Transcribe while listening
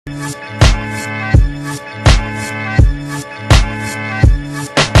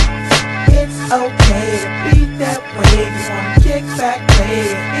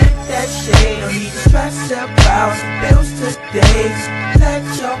days. Let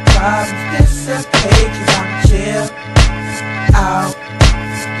your problems dissipate, 'cause I'm chill out.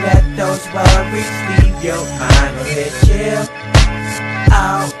 Let those worries leave your mind a bit chill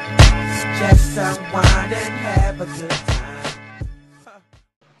out. Just unwind and have a good time.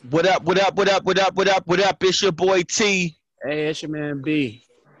 What up, what up, what up, what up, what up, what up? It's your boy T, Hey, it's your man B.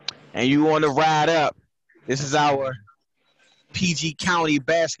 and you on the ride up. This is our PG County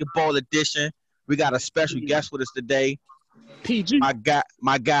basketball edition. We got a special guest with us today. PG.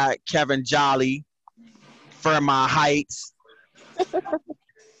 My guy Kevin Jolly, Fairmont Heights. You know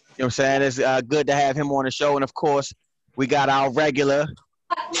what I'm saying? It's good to have him on the show. And of course, we got our regular,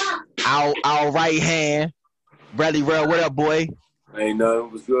 our right hand, Bradley Rell. What up, boy? Ain't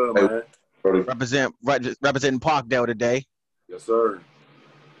nothing. What's good, man? Representing Parkdale today. Yes, sir.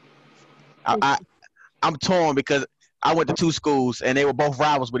 I'm torn because I went to two schools and they were both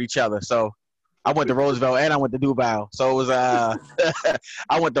rivals with each other. So I went to Roosevelt and I went to Duval. So it was I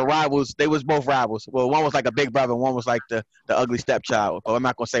went to rivals. They was both rivals. Well, one was like a big brother, and one was like the ugly stepchild. But I'm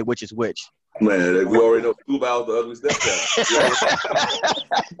not gonna say which is which. Man, we already know Duval's the ugly stepchild.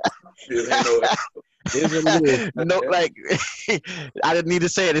 No, like I didn't need to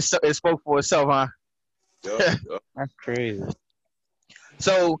say it. It spoke for itself, huh? Yep. That's crazy.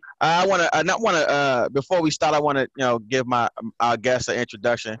 So I want to before we start, I want to give our guest an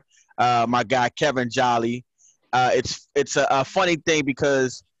introduction. My guy Kevin Jolly. It's a funny thing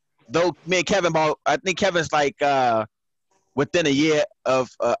because though me and Kevin, I think Kevin's like within a year of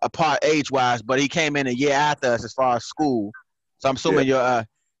apart age wise, but he came in a year after us as far as school. So I'm assuming you're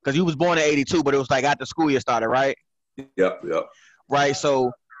because you was born in '82, but it was like after school year started, right? Yep. Right.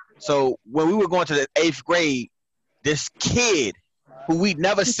 So when we were going to the 8th grade, this kid who we'd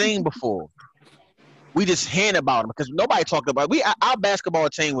never seen before, we just hearing about him because nobody talked about it. Our basketball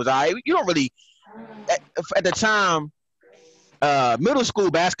team was all right. You don't really at the time. Middle school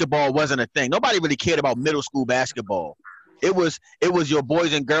basketball wasn't a thing. Nobody really cared about middle school basketball. It was your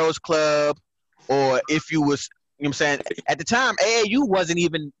boys and girls club, or if you was, you know what I'm saying, at the time AAU wasn't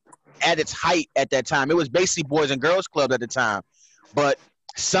even at its height at that time. It was basically boys and girls club at the time. But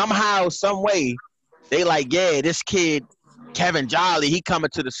somehow, some way, they like, yeah, this kid Kevin Jolly, he coming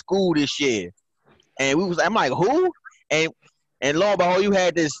to the school this year, and I'm like, who? And lo and behold, you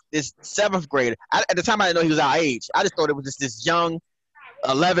had this 7th grader. At the time, I didn't know he was our age. I just thought it was just this young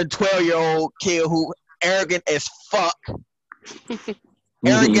 11, 12-year-old kid who arrogant as fuck.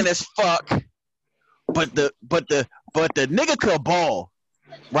 Arrogant as fuck. But the nigga could ball,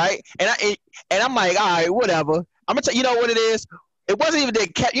 right? And I'm like, all right, whatever. I'm gonna tell you know what it is. It wasn't even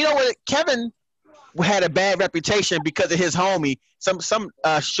that. You know what? Kevin had a bad reputation because of his homie, some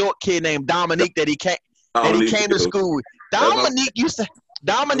short kid named Dominique that he came to school with.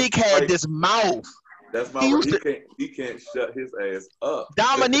 Dominique had this mouth. That's my he can't shut his ass up.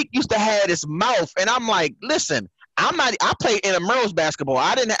 Dominique used to have this mouth, and I'm like, listen, I played intramurals basketball.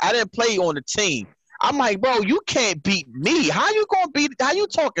 I didn't play on the team. I'm like, bro, you can't beat me. How you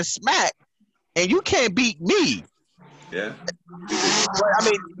talking smack and you can't beat me? Yeah. I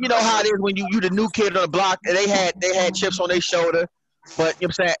mean, you know how it is when you the new kid on the block and they had chips on their shoulder. But you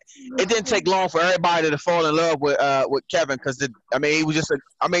know what I'm saying, it didn't take long for everybody to fall in love with Kevin because he was just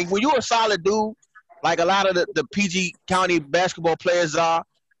when you're a solid dude, like a lot of the PG County basketball players are,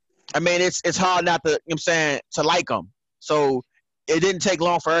 it's hard not to, you know what I'm saying, to like them. So it didn't take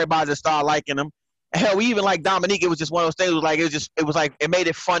long for everybody to start liking them. Hell, we even like Dominique. It was just one of those things. It was like it made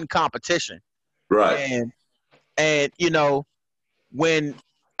it fun competition. Right. And when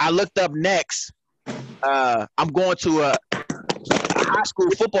I looked up next, I'm going to a high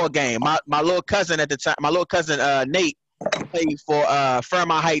school football game. My little cousin at the time, Nate, played for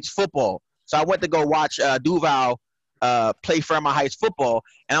Fairmont Heights football. So I went to go watch Duval play Fairmont Heights football,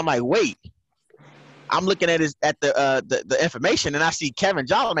 and I'm like, wait. I'm looking at the information, and I see Kevin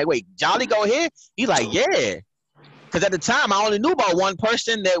Jolly. I'm like, wait, Jolly go here? He's like, yeah. Because at the time, I only knew about one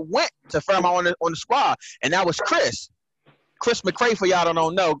person that went to Fairmont on the squad, and that was Chris. Chris McCray, for y'all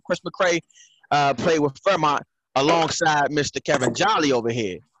don't know. Chris McCray played with Fairmont alongside Mr. Kevin Jolly over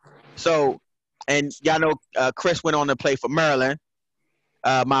here. So, and y'all know Chris went on to play for Maryland.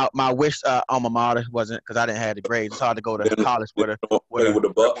 My wish alma mater wasn't because I didn't have the grades. It's hard to go to college with a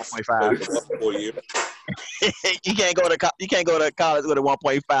 1.5. You can't go to college with a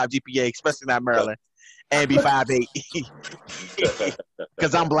 1.5 GPA, especially not Maryland, and be 5'8".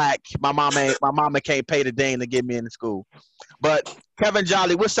 Because I'm black. My mama can't pay the dame to get me into school. But Kevin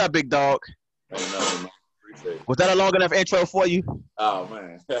Jolly, what's up, big dog? Was that a long enough intro for you? Oh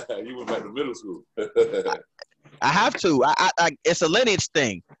man, you went back to middle school. I have to. I it's a lineage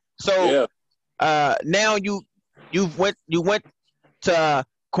thing. So now you went to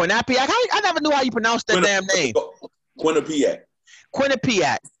Quinnipiac. I never knew how you pronounced that damn name. Quinnipiac.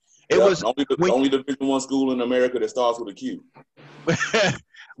 Quinnipiac. It Yeah, was only Division I school in America that starts with a Q.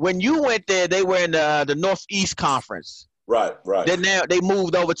 when you went there. They were in the Northeast Conference. Right. Then now they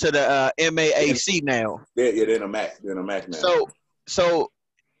moved over to the MAAC now. They're in a MAC. They're in a MAC now. So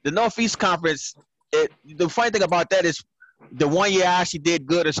the Northeast Conference. The funny thing about that is, the one year I actually did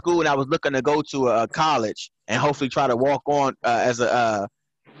good in school, and I was looking to go to a college and hopefully try to walk on as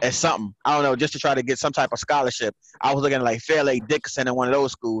something. I don't know, just to try to get some type of scholarship. I was looking at like Fairleigh Dickinson in one of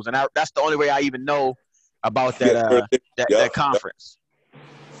those schools, and that's the only way I even know about that conference.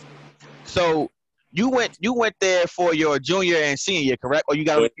 So you went there for your junior and senior year, correct? Or you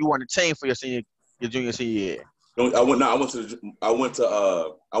were on the team for your junior senior year? I went there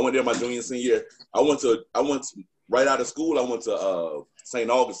my junior and senior year. I went right out of school. I went to St.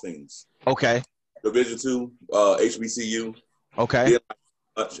 Augustine's. Okay. Division II, HBCU. Okay.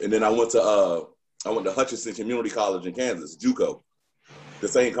 And then I went to Hutchinson Community College in Kansas, JUCO, the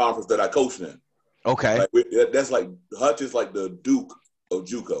same conference that I coached in. Okay. That's like Hutch is like the Duke of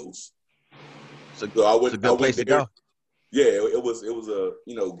JUCOs. So I went. It's a good place to go. Yeah, it was a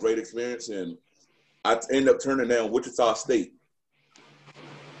great experience, and I ended up turning down Wichita State.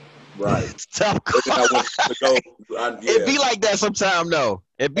 Right. It's tough. It be like that sometime, though.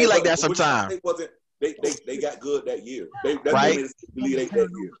 It be like that sometime. They got good that year. They right. Made Elite Eight that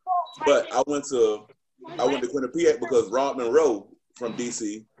year. But I went to Quinnipiac because Rob Monroe from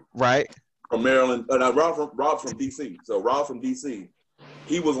DC. Right. From Maryland. Rob from DC. So Rob from DC,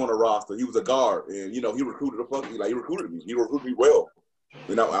 he was on the roster. He was a guard, and he recruited he recruited me. He recruited me well.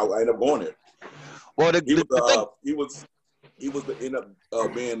 I ended up going there. Well, he ended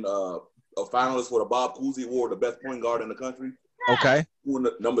up being a finalist for the Bob Cousy Award, the best point guard in the country. Okay.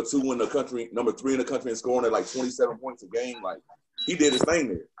 Number 2 in the country, number 3 in the country, and scoring at like 27 points a game. Like, he did his thing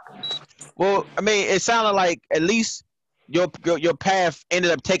there. Well, I mean, it sounded like at least your path ended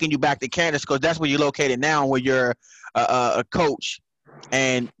up taking you back to Kansas, because that's where you're located now, where you're a coach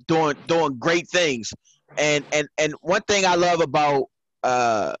and doing great things. And one thing I love about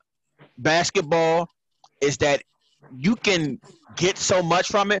basketball is that you can get so much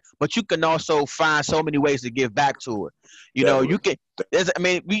from it, but you can also find so many ways to give back to it. You can.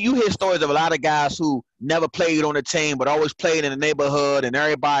 You hear stories of a lot of guys who never played on a team, but always played in the neighborhood, and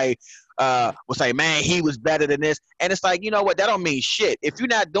everybody will say, "Man, he was better than this." And it's like, you know what? That don't mean shit. If you're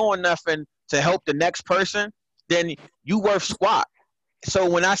not doing nothing to help the next person, then you worth squat. So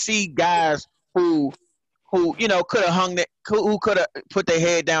when I see guys who could have put their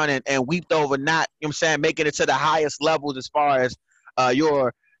head down and weeped over not, making it to the highest levels as far as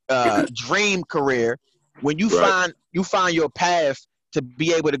your dream career, when you find your path to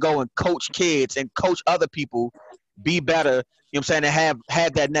be able to go and coach kids and coach other people be better, and have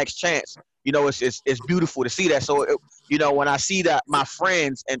that next chance, it's beautiful to see that. So when I see that my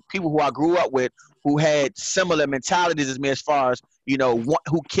friends and people who I grew up with who had similar mentalities as me, as far as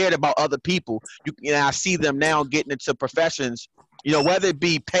who cared about other people, I see them now getting into professions, whether it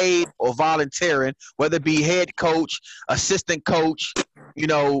be paid or volunteering, whether it be head coach, assistant coach,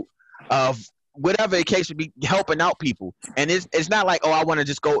 whatever the case would be, helping out people. And it's not like, I want to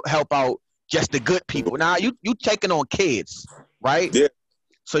just go help out just the good people. Now you taking on kids, right? Yeah.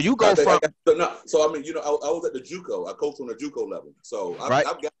 So you go from. I was at the JUCO. I coached on the JUCO level. So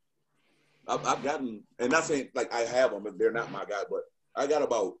I've gotten, and not saying like I have them, they're not my guy, but I got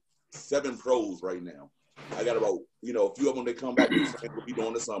about 7 pros right now. I got about, a few of them, they come back, we'll be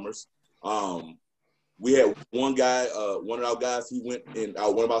doing the summers. We had one guy, one of our guys, he went in,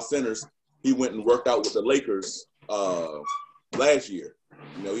 one of our centers, he went and worked out with the Lakers last year.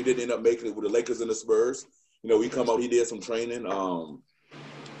 He didn't end up making it with the Lakers and the Spurs. He come out, he did some training.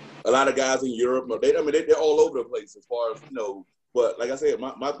 A lot of guys in Europe, they're all over the place as far as, but like I said,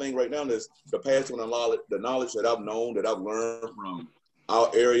 my thing right now is the passion and the knowledge that I've known, that I've learned from our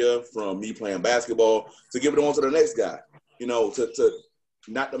area, from me playing basketball, to give it on to the next guy, to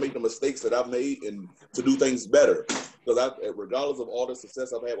not to make the mistakes that I've made and to do things better. Because regardless of all the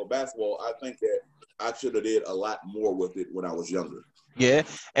success I've had with basketball, I think that I should have did a lot more with it when I was younger. Yeah,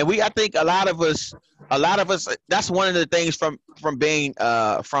 and I think a lot of us, that's one of the things from being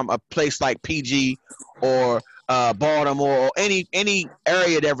from a place like PG or Baltimore or any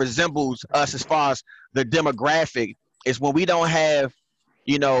area that resembles us as far as the demographic, is when we don't have,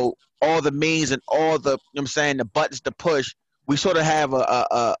 all the means and all the, the buttons to push, we sort of have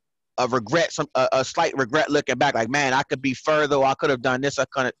a regret, a slight regret looking back, like, man, I could be further, or I could have done this, I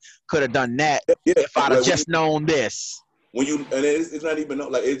could have done that if I'd have just known this. when you and it's not even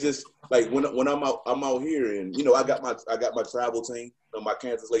like it's just like when I'm out here and I got my travel team, my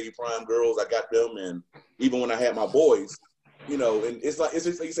Kansas Lady Prime girls, I got them, and even when I had my boys, and it's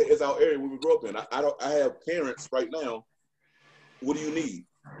just like you say, it's our area we grew up in. I have parents right now. What do you need?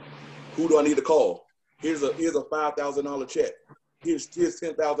 Who do I need to call? Here's a $5,000 check. Here's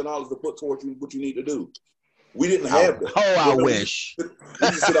 $10,000 to put towards what you need to do. We didn't have that. Oh, I wish. We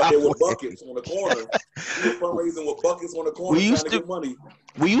used to sit out there with buckets on the corner. We were fundraising with buckets on the corner trying to get money.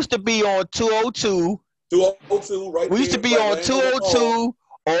 We used to be on 202. 202, right? We used to be on 202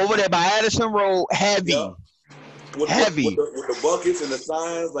 over there by Addison Road, heavy. Yeah. With the buckets and the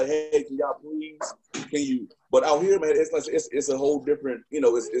signs, like, hey, can y'all please? Can you? But out here, man, it's a whole different,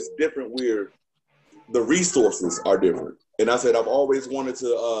 it's different where the resources are different. And I said I've always wanted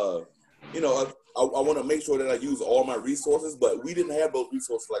to, I want to make sure that I use all my resources, but we didn't have those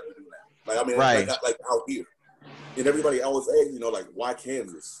resources like we do now. Like, I mean, right. like out here. And everybody always asks, like, why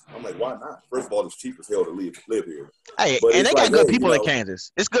Kansas? I'm like, why not? First of all, it's cheap as hell to live here. Hey, but and they got good people in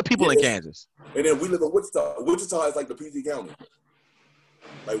Kansas. It's good people in Kansas. And then we live in Wichita. Wichita is like the PG County.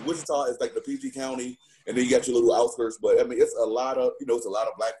 Like, Wichita is like the PG County, and then you got your little outskirts. But, I mean, it's a lot of, it's a lot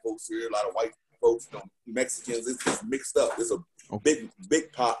of black folks here, a lot of white folks, Mexicans. It's just mixed up. It's a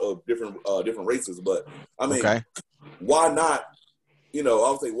big pot of different races. But, I mean, why not, I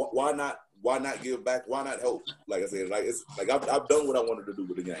would say, why not give back? Why not help? Like I said, like it's like I've done what I wanted to do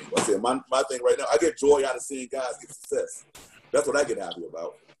with the game. I said my thing right now, I get joy out of seeing guys get success. That's what I get happy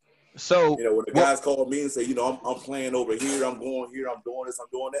about. So when the guys call me and say, I'm playing over here, I'm going here, I'm doing this, I'm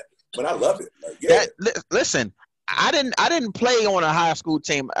doing that. But I love it. Like, listen, I didn't play on a high school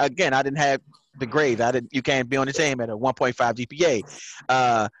team. Again, I didn't have the grades. You can't be on the team at a 1.5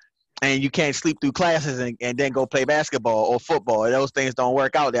 GPA. And you can't sleep through classes and then go play basketball or football. Those things don't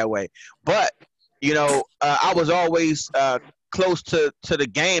work out that way. But, I was always close to the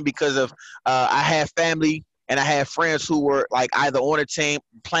game because of I had family and I had friends who were like either on a team,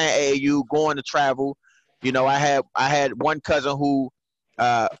 playing AAU, going to travel. I had one cousin who,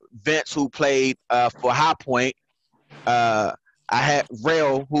 Vince, who played for High Point. I had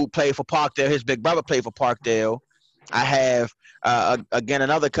Rail, who played for Parkdale. His big brother played for Parkdale. I have, again,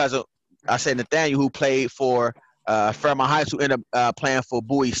 another cousin, I said Nathaniel, who played for Fairmont Heights, who ended up playing for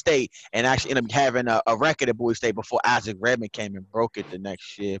Bowie State and actually ended up having a record at Bowie State before Isaac Redmond came and broke it the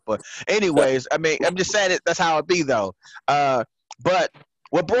next year. But anyways, I mean, I'm just saying that's how it be, though. But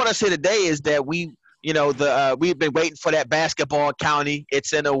what brought us here today is that we've been waiting for that Basketball County,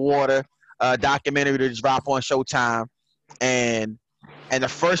 It's in the Water documentary to drop on Showtime. And the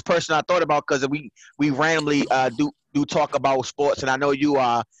first person I thought about, because we randomly do talk about sports, and I know you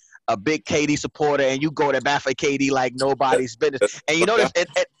are a big KD supporter, and you go to bat for KD like nobody's business. And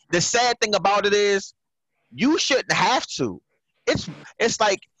the sad thing about it is, you shouldn't have to. It's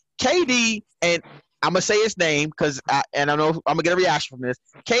like KD, and I'm gonna say his name because I know I'm gonna get a reaction from this.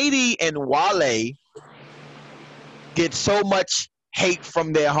 KD and Wale get so much hate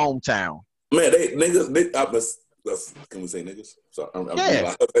from their hometown. Man, can we say niggas? Sorry,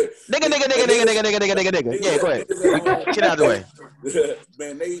 yeah. Nigga. Yeah, go ahead. Get out of the way.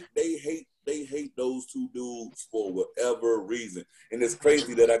 Man, they hate those two dudes for whatever reason, and it's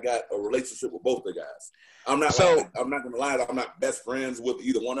crazy that I got a relationship with both the guys. I'm not gonna lie, I'm not best friends with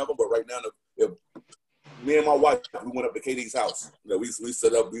either one of them, but right now, if me and my wife, we went up to KD's house. We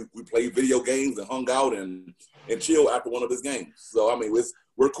set up, we played video games and hung out and chill after one of his games. So I mean,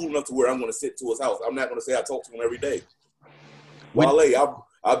 we're cool enough to where I'm going to sit to his house. I'm not going to say I talk to him every day. Wale,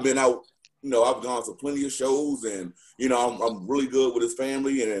 I've been out, I've gone to plenty of shows, and I'm really good with his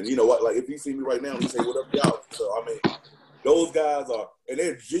family, and what, like if he see me right now, he say, "What up, y'all?" So I mean, those guys are, and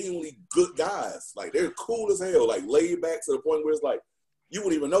they're genuinely good guys. Like they're cool as hell, like laid back to the point where it's like you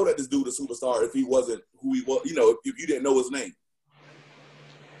wouldn't even know that this dude is a superstar if he wasn't who he was. If you didn't know his name.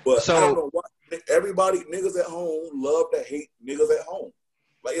 But I don't know why everybody, niggas at home, love to hate niggas at home.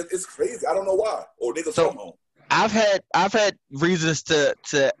 Like it's crazy. I don't know why. Or niggas from home. I've had reasons to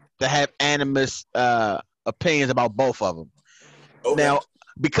have animus opinions about both of them. Okay. Now,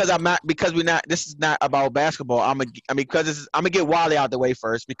 because we're not. This is not about basketball. I'm gonna get Wale out the way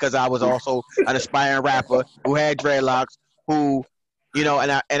first because I was also an aspiring rapper who had dreadlocks. Who,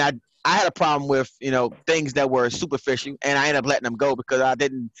 and I had a problem with things that were superficial, and I ended up letting them go because I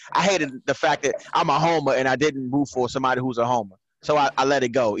hated the fact that I'm a homer and I didn't root for somebody who's a homer. So I let it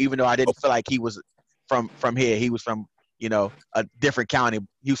go, even though I didn't feel like he was from here. He was from, a different county.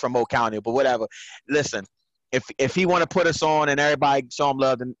 He was from Oak County, but whatever. Listen, if he want to put us on and everybody show him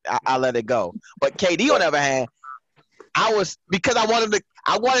love, then I let it go. But KD, on the other hand, because I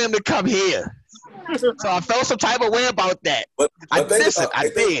wanted him to come here. So I felt some type of way about that. But I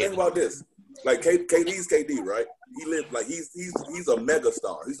think did. about this. Like KD's KD, right? He lived like he's a mega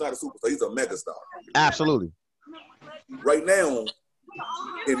star. He's not a superstar. He's a mega star. Absolutely. Right now,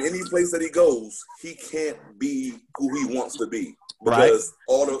 in any place that he goes, he can't be who he wants to be because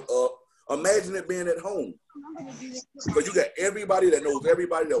all the imagine it being at home. Because you got everybody that knows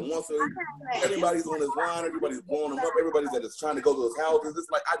everybody that wants to. Everybody's on his line. Everybody's blowing him up. Everybody's that is trying to go to his houses. It's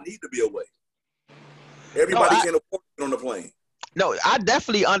like I need to be away. Everybody can't afford to get on the plane. No, I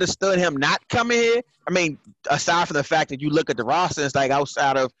definitely understood him not coming here. I mean, aside from the fact that you look at the roster, it's like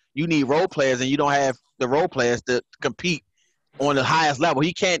outside of you need role players and you don't have the role players to compete on the highest level.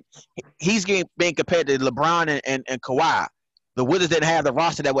 He can't. He's being compared to LeBron and Kawhi. The Wizards didn't have the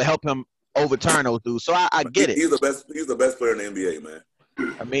roster that would help him overturn those dudes. So I get it. He's the best. He's the best player in the NBA, man.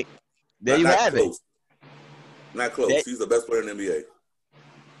 I mean, there you have it. Not close. He's the best player in the NBA.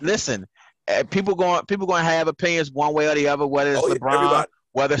 Listen, people going to have opinions one way or the other, whether it's LeBron,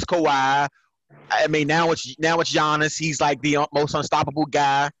 whether it's Kawhi. I mean, now it's Giannis. He's like the most unstoppable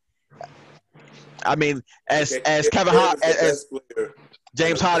guy. I mean, as Kevin Hart, as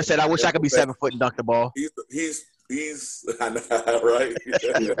James Harden said, I wish I could be 7 foot and dunk the ball. He's I know, right?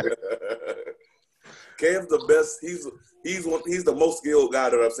 Kev's the best. He's the most skilled guy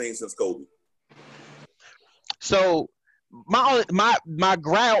that I've seen since Kobe. So my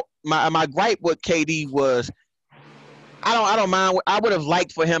gripe with KD was I don't mind. I would have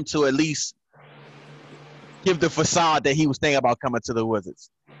liked for him to at least give the facade that he was thinking about coming to the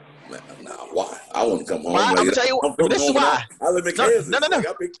Wizards. Nah, why? I want to come home. I'm gonna tell you what. This is why. I live in Kansas. No. Like,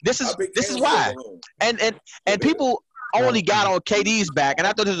 this is why. And people only got on KD's back, and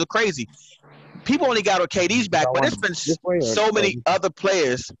I thought this was crazy. People only got on KD's back, but it's been so many other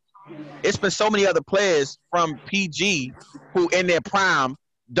players. It's been so many other players from PG who, in their prime,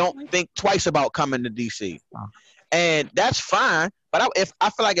 don't think twice about coming to DC, and that's fine. But I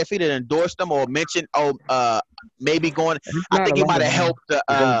feel like if he'd have endorsed them or mentioned, maybe going, I think it might have helped.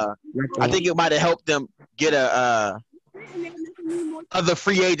 I think it might have helped them get other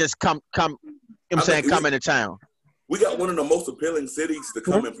free agents come. I'm saying come into town. We got one of the most appealing cities to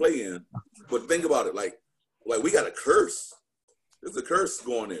come and play in, but think about it, like we got a curse. There's a curse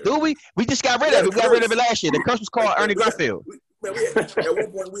going there. Do we? We just got rid of it. We got rid of it last year. The curse was called Ernie Garfield. At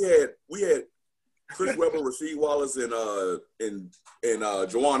one point we had Chris Webber, Rasheed Wallace, and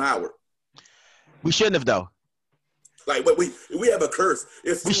Juwan Howard. We shouldn't have though. Like, but we have a curse.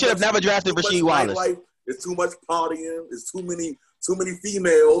 We should have never drafted Rasheed Wallace. It's too much partying. It's too many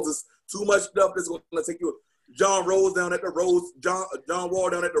females. It's too much stuff that's going to take you. John Wall down at the Rose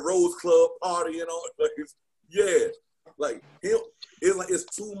Club partying on. Like it's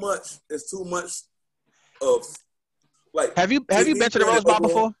too much. It's too much of like. Have you been to the Rose Bar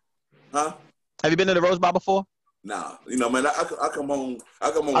before? Huh? Have you been to the Rose Bar before? Nah, man, I come home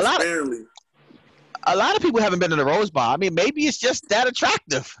sparingly. A lot of people haven't been to the Rose Bar. I mean, maybe it's just that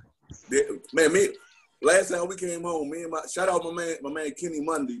attractive. Yeah, man, last time we came home, shout out my man Kenny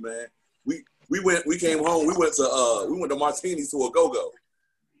Mundy, man. We came home. We went to Martini's to a go-go.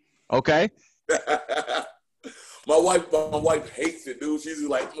 Okay. My wife hates it, dude. She's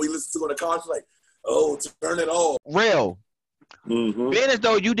like, we listen to it in the car. She's like, oh, turn it off. Real. Mm-hmm. Being as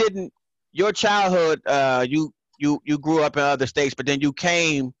though you didn't, your childhood, you grew up in other states, but then you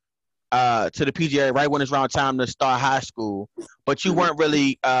came to the PGA right when it's around time to start high school, but you weren't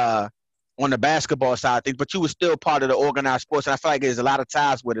really on the basketball side of things, but you were still part of the organized sports, and I feel like there's a lot of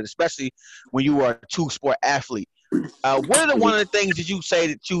ties with it, especially when you were a two-sport athlete. What are one of the things that you say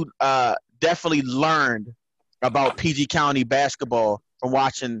that you definitely learned about PG County basketball from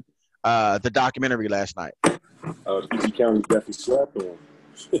watching the documentary last night? PG County definitely slapped on.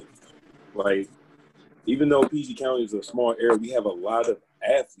 Like, even though PG County is a small area, we have a lot of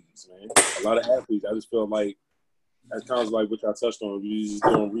athletes, man. A lot of athletes. I just feel like that's kind of like what I touched on. We just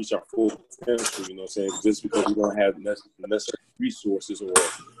don't reach our full potential, you know what I'm saying? Just because we don't have the necessary resources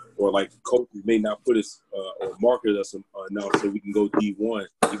or like coaches may not put us or market us enough so we can go D1,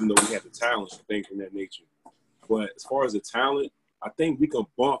 even though we have the talent and things from that nature. But as far as the talent, I think we can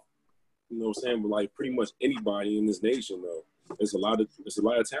bump, you know what I'm saying, with like pretty much anybody in this nation, though. There's a lot of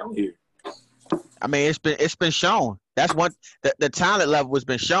talent here. I mean, it's been shown. That's what the talent level has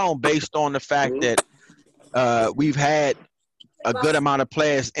been shown based on the fact that we've had a good amount of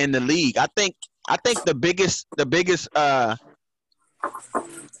players in the league. I think the biggest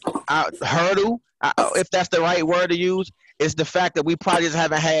hurdle, if that's the right word to use, is the fact that we probably just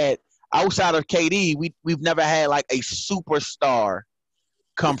haven't had, outside of KD, we've never had like a superstar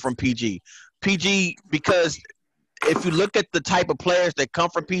come from PG. PG, because if you look at the type of players that come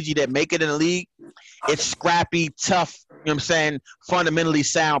from PG that make it in the league, it's scrappy, tough, you know what I'm saying, fundamentally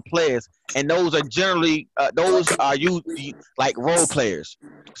sound players. And those are generally, those are usually like role players.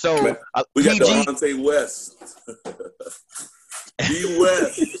 So we got PG, Delonte West. D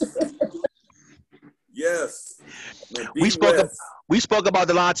West. Yes. Man, we spoke about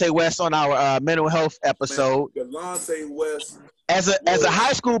Delonte West on our mental health episode. Man, Delonte West. As a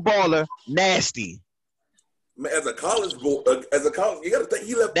high school baller, nasty. Man, as a college, you got to think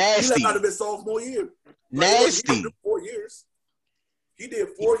he left out of his sophomore year. Nasty. He did 4 years. He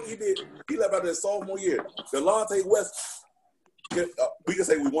left out of his sophomore year. Delonte West. We can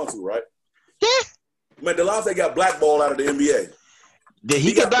say we want to, right? Yeah. Man, Delonte got blackballed out of the NBA. Did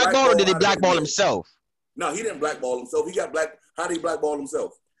he get blackballed or did he blackball himself? No, he didn't blackball himself. He got How did he blackball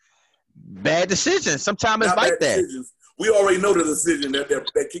himself? Bad decisions. Sometimes it's like that. Decisions. We already know the decision that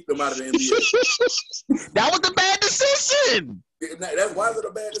kicked him out of the NBA. That was a bad decision. That's why is it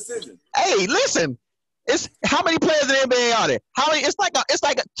a bad decision? Hey, listen. It's how many players in the NBA are there? How many? It's like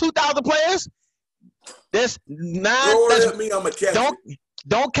 2,000 players. There's 9. Throw it at me, I'm a catch.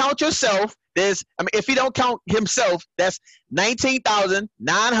 Don't count yourself. If he don't count himself, that's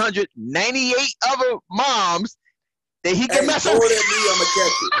 19,998 other moms that he can mess throw with. Throw it at me, I'm a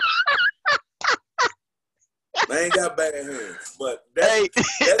catch it. I ain't got bad hands, but that's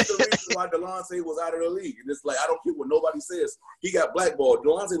the reason why Delonte was out of the league. And it's like, I don't care what nobody says. He got blackballed.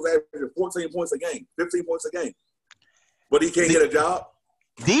 Delonte was averaging 14 points a game, 15 points a game. But he can't get a job.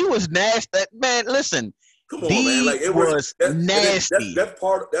 D was nasty. Man, listen. Come on, man. Like it was nasty. That's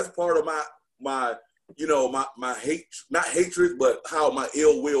part of my hate, not hatred, but how my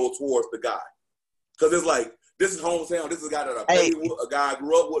ill will towards the guy. Because it's like, this is hometown. This is a guy that I played with, a guy I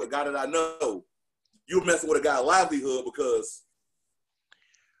grew up with, a guy that I know. You're messing with a guy's livelihood because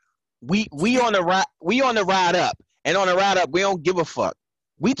we on the ride up, and on the ride up we don't give a fuck.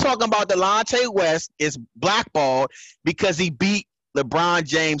 We talking about Delonte West is blackballed because he beat LeBron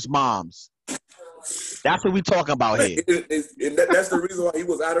James' moms. That's what we talking about here. And that's the reason why he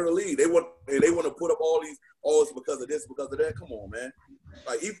was out of the league. They want to put up all this because of this, because of that. Come on, man.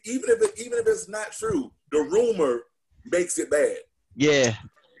 Like even if it's not true, the rumor makes it bad. Yeah.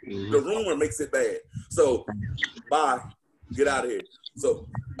 The rumor makes it bad. So, bye. Get out of here. So,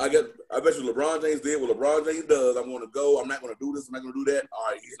 I bet you LeBron James did what LeBron James does. I'm going to go. I'm not going to do this. I'm not going to do that. All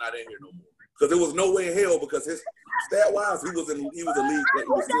right, he's not in here no more. Because there was no way in hell because his stat-wise, he was a league that he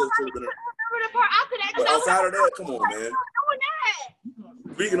was still children. But outside of that, come on, man.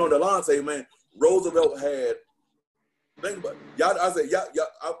 Speaking on Delonte, man, Roosevelt had. Think about it. Y'all. I said,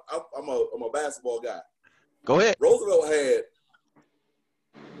 I'm a basketball guy. Go ahead. Roosevelt had.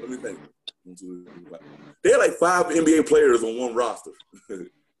 Let me think. They had like 5 NBA players on one roster.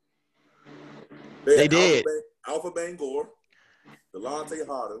 They did. Alpha Bangor, Delonte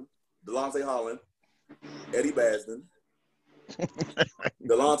Holland, Eddie Basden,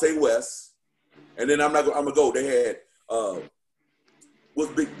 Delonte West, and then I'm gonna go. They had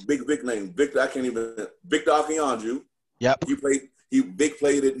what's big name? Victor. I can't even. Victor Akinju. Yep. He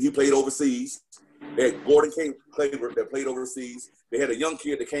played overseas. They had Gordon Claver that played overseas. They had a young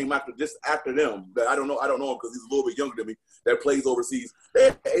kid that came after them. That I don't know him because he's a little bit younger than me. That plays overseas. They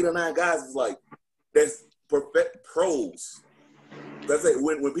had 8 or 9 guys. It's like that's perfect pros. That's it.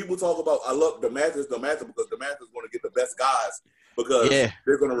 When people talk about, I love the Masters because the Masters going to get the best guys because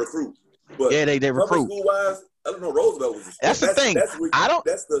they're going to recruit. But they recruit. School wise, I don't know. Roosevelt was. That's the thing.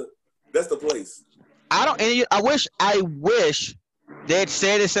 That's the place. I wish they'd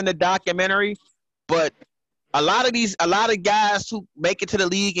say this in the documentary, but a lot of guys who make it to the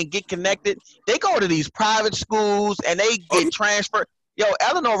league and get connected, they go to these private schools and they get transferred. Yo,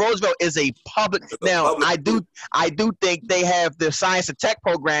 Eleanor Roosevelt is a public. Now, I do think they have the science and tech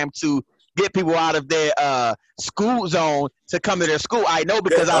program to get people out of their school zone to come to their school. I know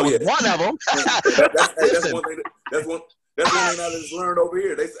because I was one of them. That's one thing I just learned over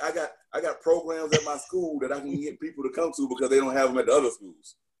here. I got programs at my school that I can get people to come to because they don't have them at the other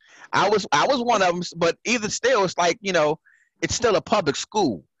schools. I was one of them, but either still, it's like, it's still a public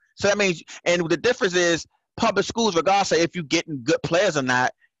school. So that means, and the difference is public schools, regardless of if you're getting good players or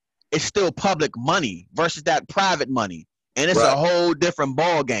not, it's still public money versus that private money. And it's a whole different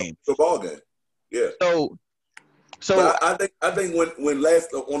ball game. It's a ball game. Yeah. So I think when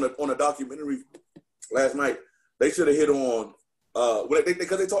last on a documentary last night, they should have hit on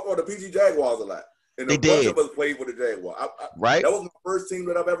because they talked about the PG Jaguars a lot. And a bunch of us played for the Jaguars. Right. That was my first team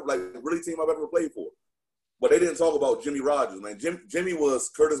that I've ever played for. But they didn't talk about Jimmy Rogers, man. Jimmy was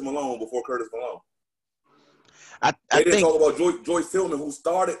Curtis Malone before Curtis Malone. They didn't talk about Joyce Tillman, who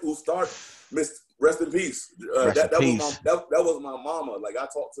started Rest in peace. Rest in That peace. that was my mama. Like I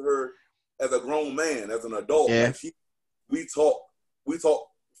talked to her as a grown man, as an adult. Yeah. Like we talk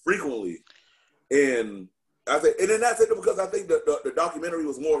frequently, and I think, and then that's it because I think the documentary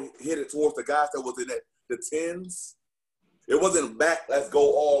was more headed towards the guys that was in the tens. It wasn't back. Let's go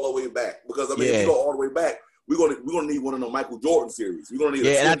all the way back because I mean, if you go all the way back, we're gonna need one of the Michael Jordan series. We're gonna need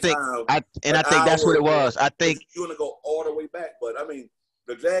and I think that's what it was. I think you're gonna go all the way back, but I mean,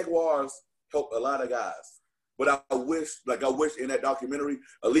 the Jaguars helped a lot of guys. But I wish in that documentary,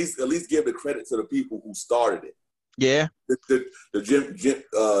 at least give the credit to the people who started it. Yeah. The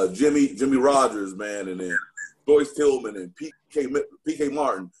Jimmy Rogers, man, and then Joyce Tillman and PK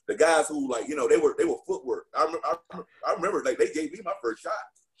Martin, the guys who they were footwork. I remember like they gave me my first shot.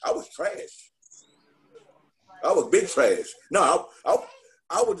 I was trash. I was big trash. No,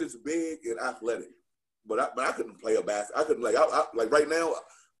 I was just big and athletic, but I couldn't play a basketball. I couldn't like right now.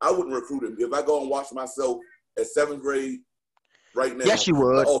 I wouldn't recruit him if I go and watch myself at 7th grade. Right now, yes, you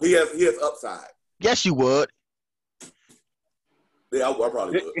would. Oh, he has upside. Yes, you would. Yeah, I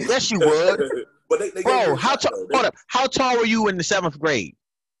probably would. Yes, you would. But they bro, how tall? Hold up. How tall were you in the 7th grade?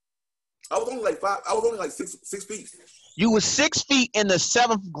 I was only like 5. I was only like 6 feet. You were 6 feet in the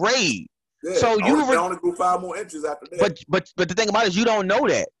 7th grade. Yeah, so I only grew 5 more inches after that. But the thing about it is you don't know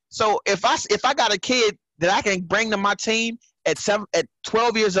that. So if I got a kid that I can bring to my team at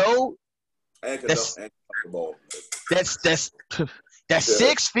 12 years old, that's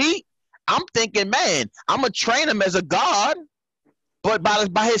 6 feet. I'm thinking, man, I'm gonna train him as a guard, but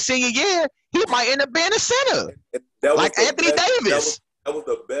by his senior year, he might end up being a center, like Anthony Davis. That was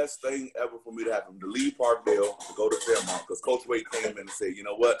the best thing ever for me to happen. To leave Parkdale to go to Fairmont because Coach Wade came in and said, you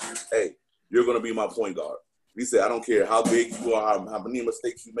know what? Hey, you're gonna be my point guard. He said, I don't care how big you are, how many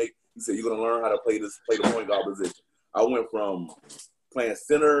mistakes you make. He said, you're gonna learn how to play the point guard position. I went from playing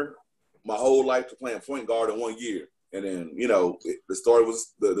center my whole life to playing point guard in 1 year. And then, the story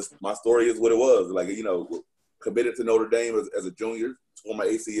was, my story is what it was. Like, committed to Notre Dame as a junior, tore my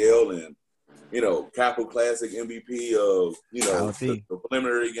ACL and, Capital Classic MVP of, the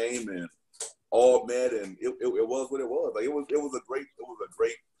preliminary game and all met. And it was what it was. Like, it was a great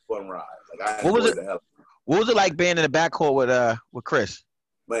fun ride. Like, what was it like being in the backcourt with Chris?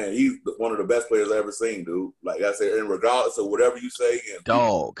 Man, he's one of the best players I ever seen, dude. Like I said, and regardless of whatever you say, and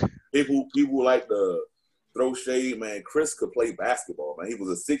dog, people like to throw shade. Man, Chris could play basketball. Man, he was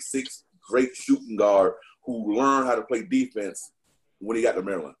a 6'6" great shooting guard who learned how to play defense when he got to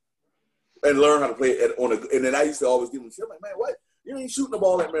Maryland, and learned how to play And then I used to always give him shit like, man, what? You ain't shooting the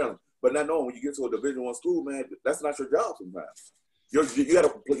ball at Maryland. But not knowing when you get to a Division I school, man, that's not your job sometimes. You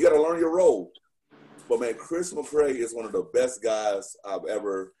gotta learn your role. But man, Chris McCray is one of the best guys I've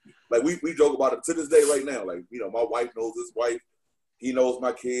ever. Like we joke about it to this day right now. Like my wife knows his wife, he knows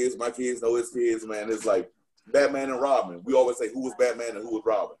my kids know his kids. Man, it's like Batman and Robin. We always say who was Batman and who was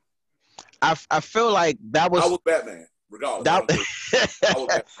Robin. I feel like that was. I was Batman, regardless. I was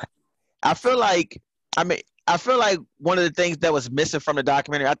Batman. I feel like one of the things that was missing from the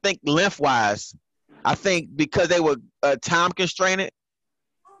documentary. I think lengthwise, because they were time constrained.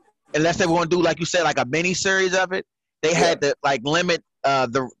 Unless they want to do, like you said, like a mini series of it, they had to limit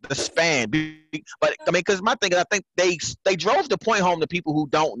the span. But I mean, because my thing is, I think they drove the point home to people who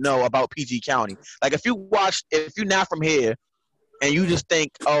don't know about PG County. Like if you're not from here, and you just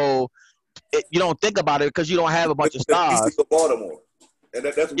think, you don't think about it because you don't have a bunch of stars. DC to Baltimore, and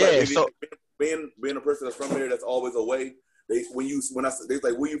that's right. So being a person that's from there, that's always away. They like, where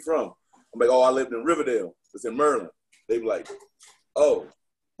you from? I'm like, I lived in Riverdale. It's in Maryland. They be like,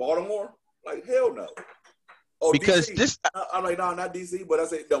 Baltimore? Like, hell no. Because DC. I'm like, no, not DC, but I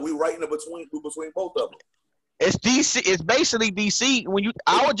say that we right in between both of them. It's DC. It's basically DC.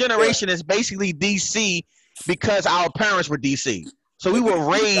 Our generation is basically DC because our parents were DC. So we were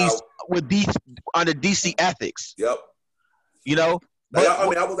raised with under DC ethics. Yep. But,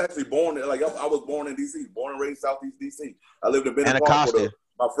 I was actually born I was born in DC, born and raised Southeast DC. I lived in Benham Park for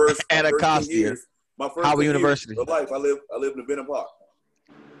my first 10 years. My first Howard University. Of life, I lived in Benham Park.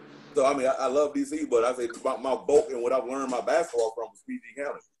 So I love DC, but I say my bulk and what I've learned my basketball from was PG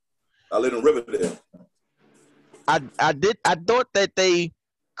County. I live in Riverdale. I thought that they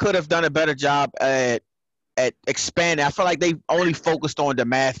could have done a better job at expanding. I feel like they only focused on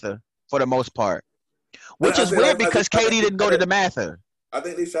DeMatha for the most part, which is weird because Katie didn't go to DeMatha. I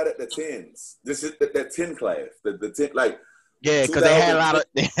think they shot at the 10s. This is that 10 class. The 10 because they had a lot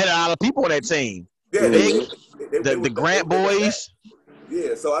of people on that team. Yeah, the Grant boys.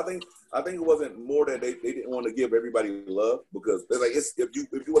 Yeah, so I think it wasn't more that they didn't want to give everybody love because they're like if you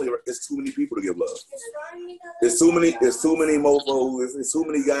want to, it's too many people to give love. It's too many mofos. It's too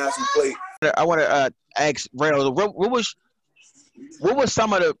many guys who play I want to ask Rail, what was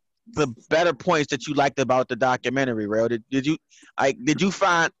some of the better points that you liked about the documentary, Rail? Did you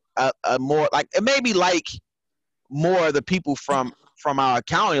find a more like it made me like more of the people from our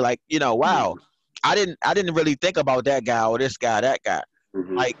county? Like, wow, I didn't really think about that guy or this guy, that guy.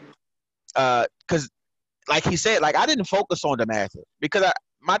 Mm-hmm. Like, because like he said, like I didn't focus on DeMatha because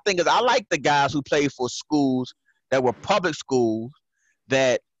my thing is I like the guys who played for schools that were public schools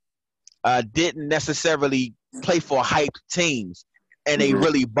that didn't necessarily play for hyped teams and they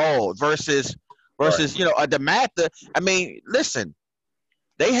really balled versus a DeMatha. I mean, listen,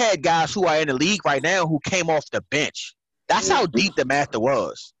 they had guys who are in the league right now who came off the bench. That's how deep DeMatha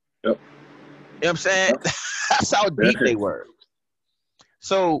was. Yep. You know what I'm saying? Yep. That's how deep they were.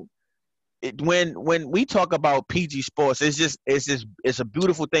 So when we talk about PG sports, it's a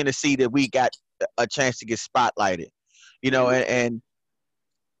beautiful thing to see that we got a chance to get spotlighted. And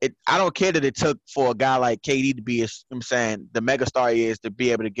I don't care that it took for a guy like KD to be, the megastar he is, to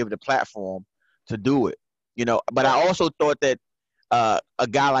be able to give the platform to do it. But I also thought that a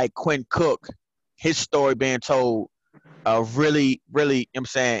guy like Quinn Cook, his story being told, really,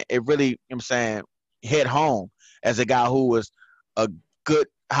 it really, hit home as a guy who was a good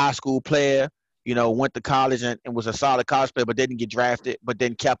high school player, went to college and was a solid college player, but didn't get drafted, but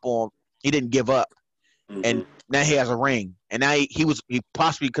then kept on. He didn't give up. Mm-hmm. And now he has a ring. And now he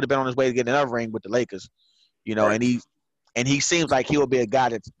possibly could have been on his way to get another ring with the Lakers, right. and he seems like he'll be a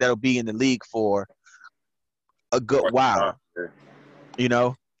guy that'll be in the league for a good while.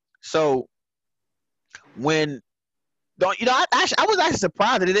 So when I was actually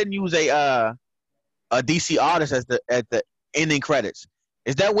surprised that they didn't use a DC artist as the ending credits.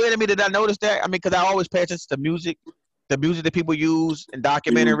 Is that weird to me that I noticed that? I mean, because I always pay attention to music, the music that people use in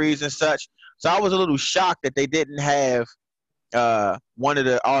documentaries and such. So I was a little shocked that they didn't have one of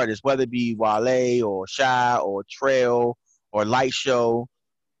the artists, whether it be Wale or Shy or Trail or Light Show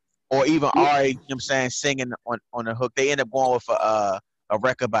or even Ari, singing on the hook. They ended up going with a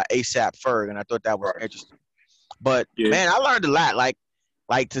record by A$AP Ferg, and I thought that was interesting. But, man, I learned a lot.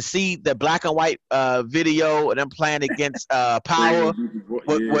 Like to see the black and white video and them playing against Power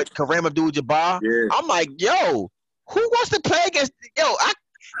with Kareem Abdul-Jabbar. Yeah. I'm like, yo, who wants to play against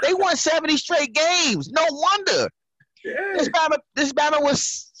they won 70 straight games. No wonder. Yeah. This Bama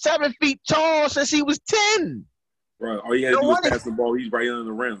was 7 feet tall since he was 10. Right. All he had to do was pass the ball. He's right under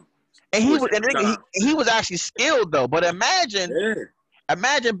the rim. And he was actually skilled though. But imagine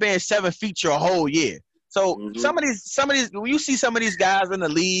being 7 feet your whole year. So some of these, when you see some of these guys in the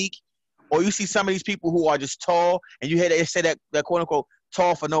league, or you see some of these people who are just tall, and you hear they say that quote unquote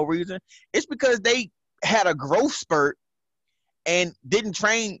tall for no reason, it's because they had a growth spurt and didn't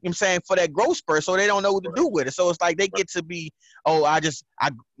train, for that growth spurt, so they don't know what to do with it. So it's like they get to be,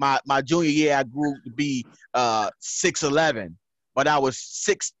 my junior year I grew to be 6'11", but I was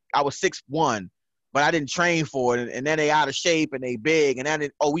 6'1", but I didn't train for it, and then they out of shape and they big, and then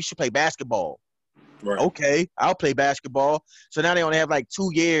we should play basketball. Right. Okay, I'll play basketball. So now they only have like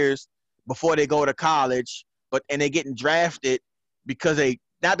 2 years before they go to college, and they're getting drafted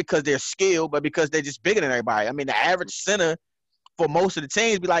not because they're skilled, but because they're just bigger than everybody. I mean, the average center for most of the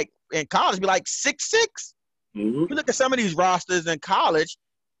teams in college be like 6'6". You look at some of these rosters in college,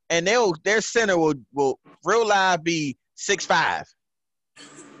 and their center will real live be 6'5",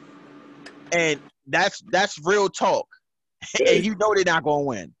 and that's real talk. And they're not gonna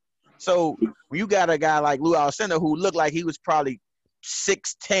win. So when you got a guy like Lou Alcindor who looked like he was probably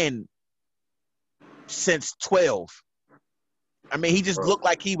 6'10" since 12. I mean, he just looked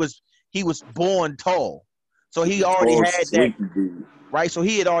like he was born tall. So he already had that, right? So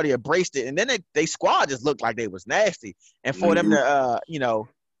he had already embraced it. And then they squad just looked like they was nasty. And for them to,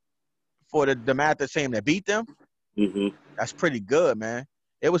 for the DeMatha team that beat them, that's pretty good, man.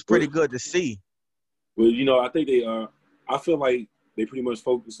 It was pretty good to see. Well, I think I feel like they pretty much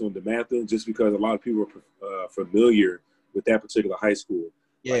focus on DeMatha just because a lot of people are familiar with that particular high school.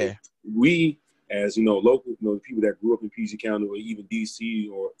 Yeah. Like, we, as, local, people that grew up in PG County or even D.C.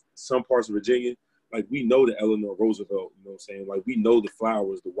 or some parts of Virginia, like, we know the Eleanor Roosevelt, Like, we know the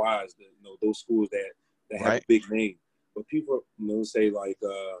Flowers, the Wise, those schools that have a big name. But people, say, like,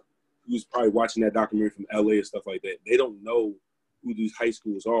 who's probably watching that documentary from L.A. and stuff like that, they don't know who these high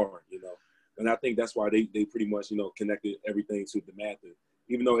schools are, And I think that's why they pretty much, connected everything to DeMatha.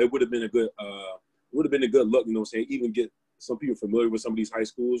 Even though it would have been a good look, even get some people familiar with some of these high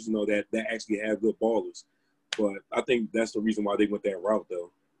schools, that actually have good ballers. But I think that's the reason why they went that route,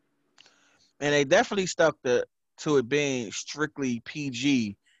 though. And they definitely stuck to it being strictly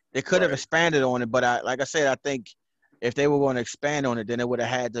PG. They could have expanded on it, but like I said, I think if they were going to expand on it, then it would have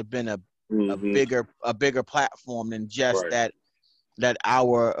had to have been a bigger platform than just Right. that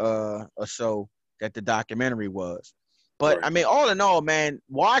hour or so that the documentary was. But Right. I mean, all in all, man,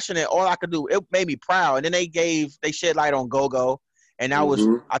 watching it, all I could do, it made me proud. And then they shed light on Go-Go, and I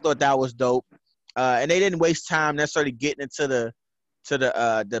thought that was dope. And they didn't waste time necessarily getting into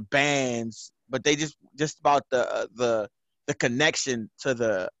the bands, but they just about the connection to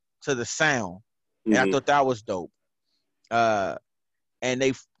the sound, and I thought that was dope. And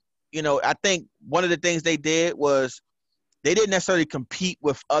they, I think one of the things they did was they didn't necessarily compete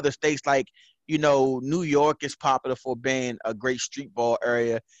with other states. Like, New York is popular for being a great street ball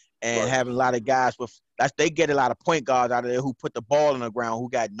area and having a lot of guys they get a lot of point guards out of there who put the ball on the ground, who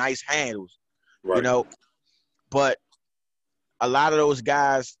got nice handles, but a lot of those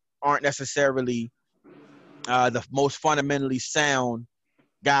guys aren't necessarily the most fundamentally sound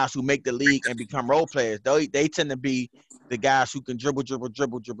guys who make the league and become role players. They tend to be the guys who can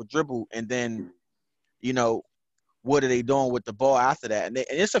dribble, and then, what are they doing with the ball after that? And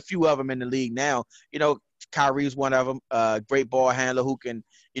it's a few of them in the league now. Kyrie's one of them, great ball handler who can,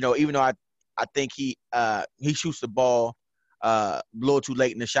 even though I think he shoots the ball a little too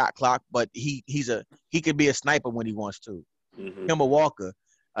late in the shot clock, but he can be a sniper when he wants to. Kemba Walker,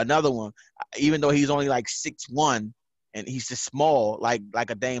 another one, even though he's only like 6'1", and he's just small, like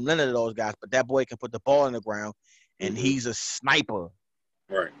a Dame Lillard of those guys, but that boy can put the ball in the ground, and he's a sniper.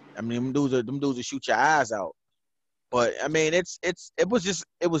 Right. I mean, them dudes will shoot your eyes out. But I mean, it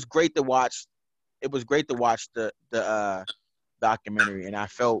was great to watch. It was great to watch the documentary, and I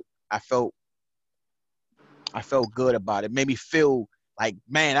felt good about it. It made me feel like,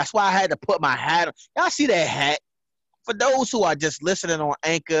 man, that's why I had to put my hat on. Y'all see that hat? For those who are just listening on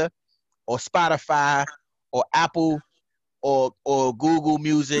Anchor or Spotify or Apple or Google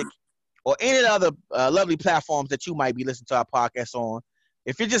Music or any of the other lovely platforms that you might be listening to our podcast on,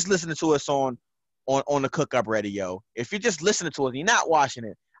 if you're just listening to us on the Cook Up Radio, if you're just listening to us and you're not watching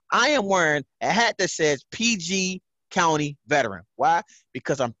it, I am wearing a hat that says PG County Veteran. Why?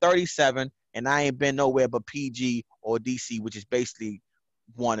 Because I'm 37 and I ain't been nowhere but PG or DC, which is basically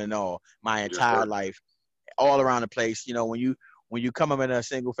one and all my entire life, all around the place. When you come up in a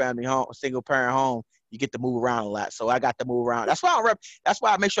single parent home, you get to move around a lot. So I got to move around. That's why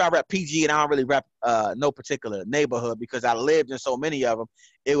I make sure I rep PG and I don't really rep no particular neighborhood, because I lived in so many of them.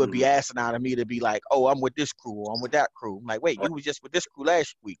 It would be asinine of me to be like, oh, I'm with this crew, or I'm with that crew. I'm like, wait, you was just with this crew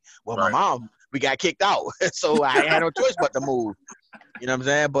last week. Well, my mom, we got kicked out. So I had no choice but to move. You know what I'm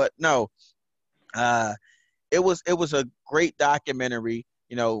saying? But no, it was a great documentary.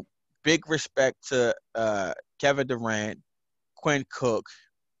 Big respect to Kevin Durant, Quinn Cook,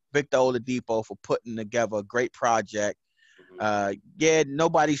 Victor Oladipo for putting together a great project.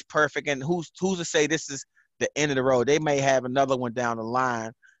 Nobody's perfect, and who's to say this is the end of the road? They may have another one down the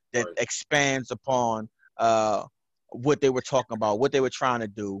line that expands upon what they were talking about, what they were trying to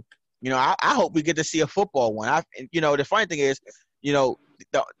do. I hope we get to see a football one. The funny thing is,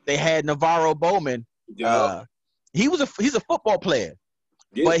 they had Navarro Bowman. He's a football player,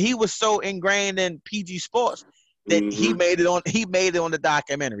 but he was so ingrained in PG sports that he made it on the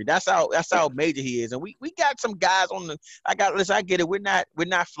documentary. That's how major he is. And we got some guys on the. I get it. We're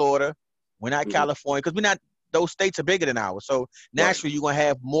not Florida, we're not California, because we're not. Those states are bigger than ours. So naturally, you're gonna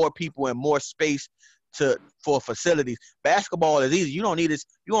have more people and more space for facilities. Basketball is easy. You don't need this.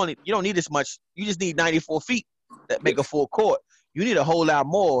 You don't need this much. You just need 94 feet that make a full court. You need a whole lot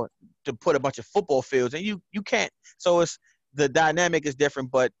more to put a bunch of football fields, and you can't. So the dynamic is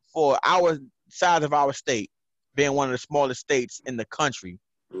different. But for our size of our state, being one of the smallest states in the country,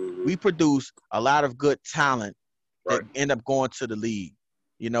 we produce a lot of good talent that end up going to the league.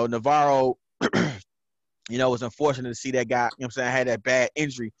 Navarro, it was unfortunate to see that guy, had that bad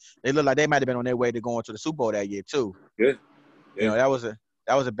injury. They looked like they might have been on their way to going to the Super Bowl that year too. Yeah. That was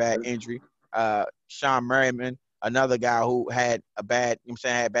a bad injury. Sean Merriman, another guy who had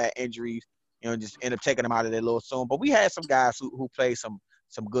had bad injuries, just ended up taking them out of there a little soon. But we had some guys who played some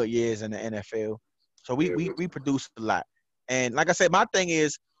good years in the NFL. So we produce a lot. And like I said, my thing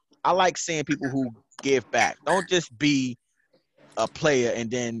is, I like seeing people who give back. Don't just be a player and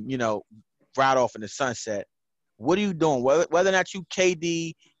then, ride off in the sunset. What are you doing? Whether or not you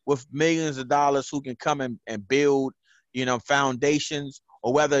KD with millions of dollars who can come and build, foundations,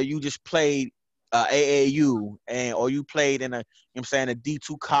 or whether you just played AAU or you played in a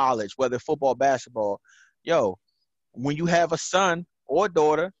D2 college, whether football, basketball. When you have a son or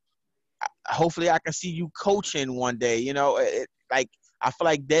daughter, hopefully I can see you coaching one day. I feel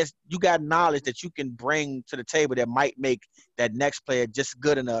like you got knowledge that you can bring to the table that might make that next player just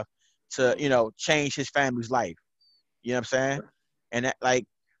good enough to, change his family's life. You know what I'm saying? And that,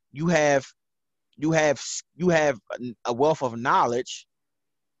 you have a wealth of knowledge.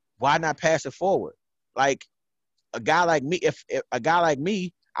 Why not pass it forward? Like a guy like me, if a guy like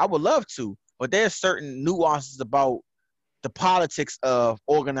me, I would love to, but there's certain nuances about the politics of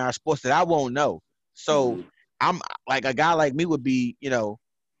organized sports that I won't know. So I'm like a guy like me would be,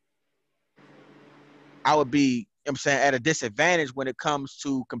 I would be, I'm saying, at a disadvantage when it comes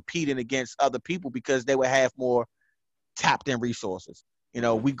to competing against other people because they would have more tapped in resources.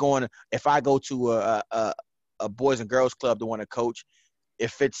 If I go to a boys and girls club to want to coach,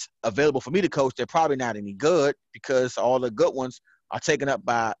 if it's available for me to coach, they're probably not any good because all the good ones are taken up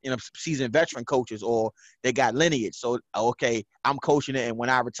by, seasoned veteran coaches, or they got lineage. So, okay, I'm coaching it, and when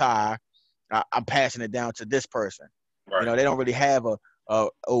I retire, I'm passing it down to this person. Right. They don't really have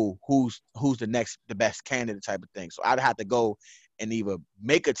who's the best candidate type of thing. So I'd have to go and either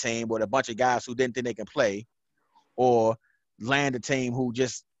make a team with a bunch of guys who didn't think they can play, or land a team who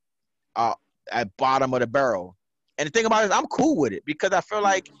just are at bottom of the barrel. And the thing about it is I'm cool with it because I feel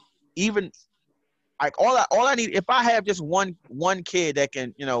like even like all I need, if I have just one kid that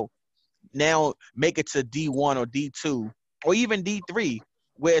can, now make it to D1 or D2 or even D3,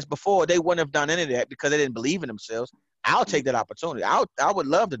 whereas before they wouldn't have done any of that because they didn't believe in themselves, I'll take that opportunity. I would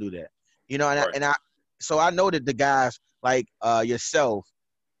love to do that. So I know that the guys like yourself,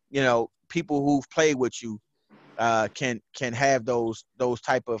 people who've played with you, can have those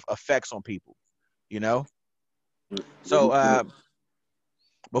type of effects on people, So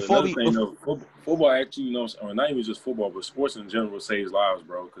before we football actually, or not even just football, but sports in general saves lives,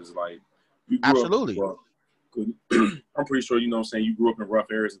 bro. Because like you grew absolutely. Up, I'm pretty sure you grew up in rough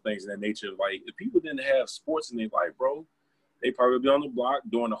areas and things of that nature. Like if people didn't have sports in their life, bro, they probably be on the block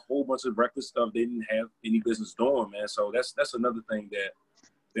doing a whole bunch of reckless stuff they didn't have any business doing, man. So that's another thing that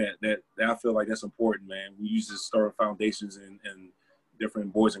I feel like that's important, man. We use to start foundations and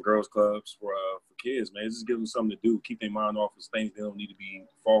different boys and girls clubs for kids, man. Just give them something to do, keep their mind off of things they don't need to be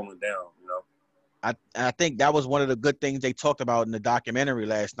falling down, I think that was one of the good things they talked about in the documentary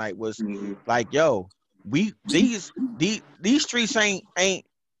last night was like, yo, these streets ain't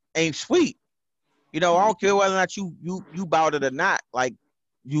sweet. I don't care whether or not you bout it or not. Like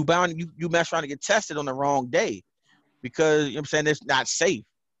you mess around and get tested on the wrong day because it's not safe.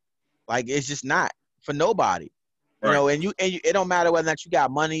 Like it's just not for nobody. Right. And it don't matter whether or not you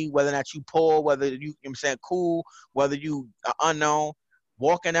got money, whether or not you poor, whether you cool, whether you are unknown,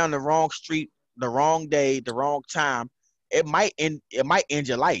 walking down the wrong street, the wrong day, the wrong time, it might end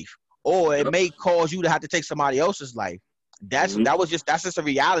your life, or it may cause you to have to take somebody else's life. That's just a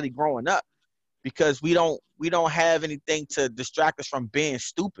reality growing up because we don't have anything to distract us from being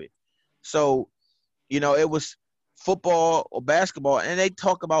stupid. So, it was football or basketball, and they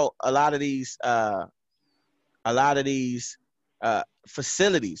talk about a lot of these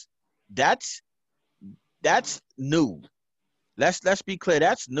facilities. That's new. Let's be clear.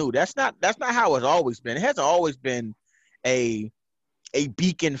 That's new. That's not how it's always been. It hasn't always been a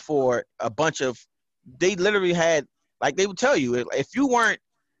beacon for a bunch of. They literally had, like they would tell you, if you weren't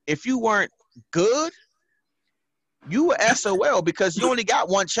good, you were SOL because you only got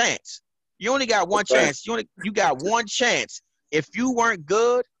one chance. You only got one chance. You got one chance. If you weren't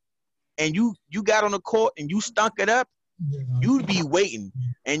good and you got on the court and you stunk it up, you'd be waiting.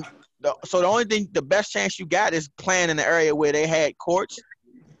 And so the best chance you got is playing in the area where they had courts,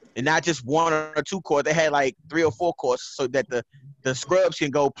 and not just one or two courts. They had like 3 or 4 courts so that the scrubs can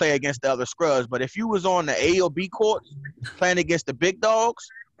go play against the other scrubs. But if you was on the A or B courts playing against the big dogs,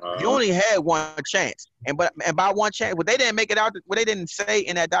 you only had one chance. And by one chance, what they didn't make it out, what they didn't say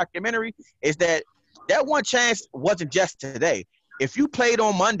in that documentary is that one chance wasn't just today. If you played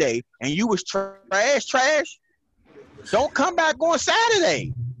on Monday and you was trash, don't come back on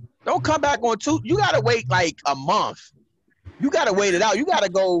Saturday. Don't come back on Tuesday. You got to wait like a month. You got to wait it out. You got to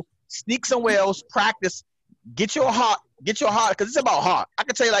go sneak somewhere else, practice, get your heart, because it's about heart. I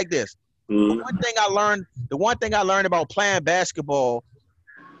can tell you like this. The one thing I learned about playing basketball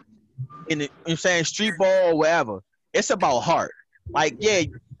street ball or whatever, it's about heart. Like, yeah,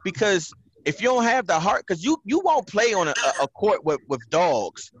 because if you don't have the heart, because you won't play on a court with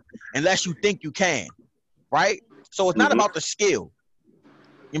dogs unless you think you can, right? So it's not about the skill.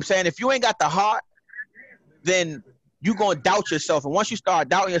 You know what I'm saying? If you ain't got the heart, then you're going to doubt yourself. And once you start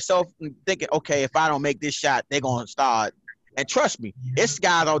doubting yourself and thinking, okay, if I don't make this shot, they're going to start. And trust me, it's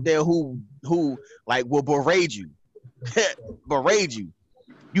guys out there who like will berate you. Berate you.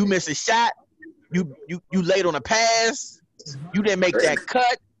 You miss a shot. You late on a pass. You didn't make that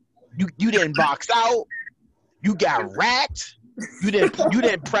cut. You didn't box out. You got racked. You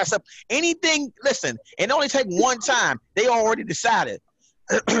didn't press up anything. Listen, it only take one time. They already decided.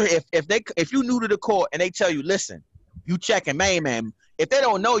 if you new to the court and they tell you, listen, you checking main man. If they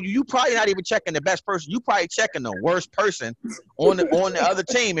don't know you, you probably not even checking the best person. You probably checking the worst person on the other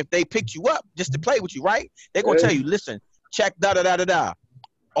team if they picked you up just to play with you, right? They're gonna tell you, listen, check da da da da da.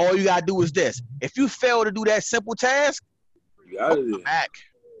 All you gotta do is this. If you fail to do that simple task, don't come back.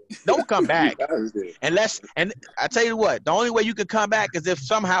 Don't come back. And I tell you what, the only way you can come back is if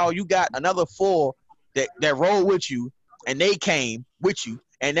somehow you got another 4 that roll with you and they came with you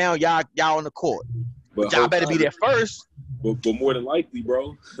and now y'all on the court. But y'all better be there first. But more than likely,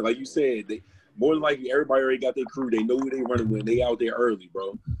 bro, like you said, more than likely everybody already got their crew. They know who they running with. They out there early,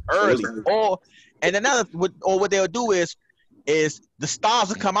 bro. Early. What they'll do is the stars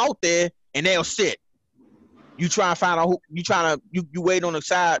will come out there and they'll sit. You try and find out who you wait on the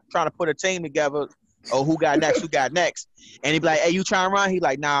side trying to put a team together or who got next. And he be like, hey, you trying to run? He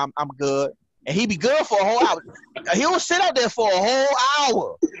like, nah, I'm good. And he be good for a whole hour. He'll sit out there for a whole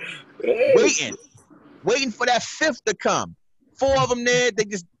hour waiting for that 5th to come. 4 of them there, they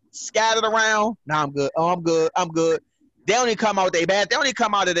just scattered around. Nah, I'm good. Oh, I'm good. They only come out they bad. They only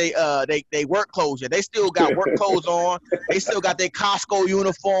come out of they work clothes. They still got work clothes on. They still got their Costco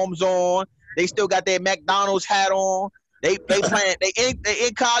uniforms on. They still got their McDonald's hat on. They playing they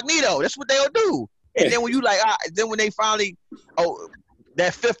incognito. That's what they'll do. And then when you then when they finally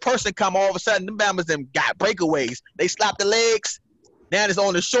that 5th person come, all of a sudden them Bama's them got breakaways. They slap the legs. Now it's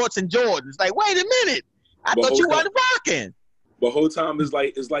on the shorts and Jordans. Like, wait a minute. I thought you wasn't rocking. But whole time is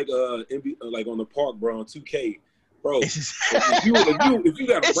like like on the park, bro, on 2K. Bro, if you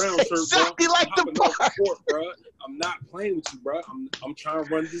got a brown shirt, exactly bro, like the park. Court, bro. I'm not playing with you, bro. I'm trying to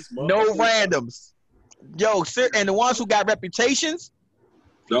run this. No randoms. Yo, and the ones who got reputations,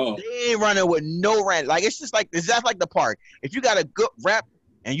 no, they ain't running with no random. Like it's just like the park. If you got a good rep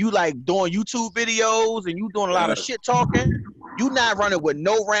and you like doing YouTube videos and you doing a lot of shit talking, you not running with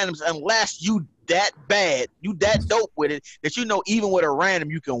no randoms unless you that bad, you that dope with it that you know even with a random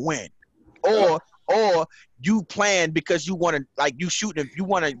you can win, or you playing because you want to you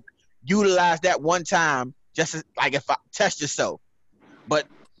want to utilize that one time just as, like if I test yourself. But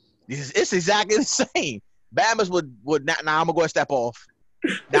it's exactly the same. Bama's would not. Now I'm gonna go and step off.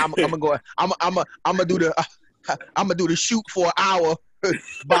 Now I'm gonna go. I'm gonna do the shoot for an hour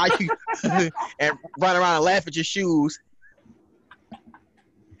by you and run around and laugh at your shoes.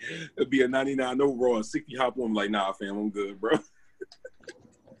 It'd be a 99 overall, 60 hop on. I'm like, nah, fam, I'm good, bro.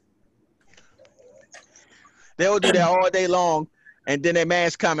 They'll do that all day long, and then their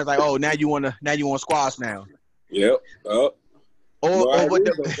man's coming like, oh, now you want squash now. Yep.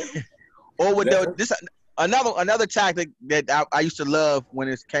 Another tactic that I used to love when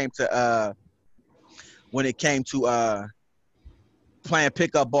it came to playing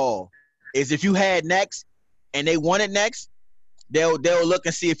pickup ball is if you had next and they wanted next, they'll look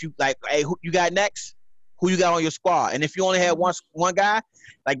and see if you like, hey, who you got next? Who you got on your squad? And if you only had one guy,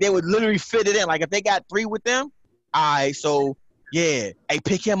 like they would literally fit it in. Like if they got 3 with them, all right, so yeah, hey,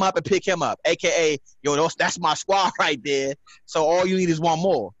 pick him up, aka yo, that's my squad right there. So all you need is one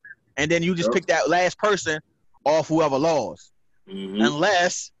more, and then you just pick that last person off whoever lost,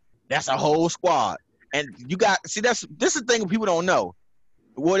 unless that's a whole squad. And you got this is the thing people don't know.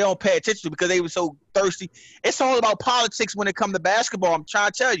 Well, they don't pay attention to because they were so thirsty. It's all about politics when it comes to basketball. I'm trying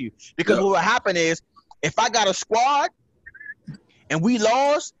to tell you because what will happen is if I got a squad and we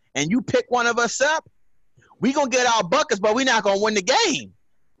lost and you pick one of us up, we gonna get our buckets, but we're not gonna win the game.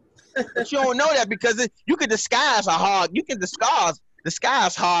 But you don't know that because you can disguise hard play. You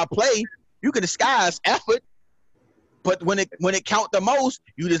can disguise effort, but when it count the most,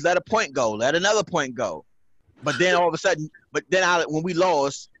 you just let a point go, let another point go. But then all of a sudden, when we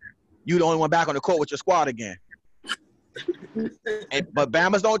lost, you the only one back on the court with your squad again. But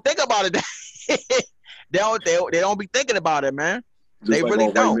Bamas don't think about it. they don't be thinking about it, man. Just they like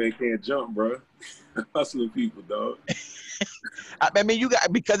really don't. White man can't jump, bro. Hustling people, dog. I mean, you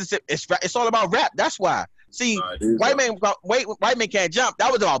got because it's all about rap. That's why. See, white man can't jump.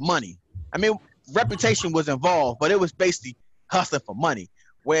 That was about money. I mean, reputation was involved, but it was basically hustling for money.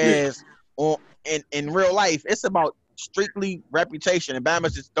 Whereas in real life, it's about strictly reputation, and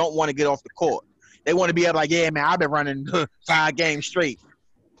Bamas just don't want to get off the court. They want to be able like, yeah, man, I've been running 5 games straight.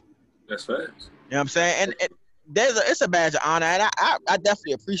 That's facts. You know what I'm saying? And it's a badge of honor, and I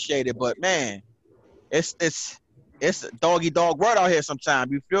definitely appreciate it. But man, it's a doggy dog world out here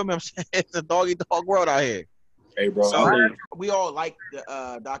sometimes. You feel me? I'm saying it's a doggy dog world out here. Hey, bro. So we all like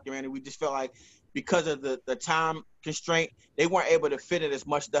the documentary. We just felt like because of the time constraint, they weren't able to fit in as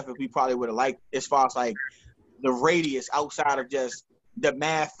much stuff as we probably would have liked as far as like the radius outside of just the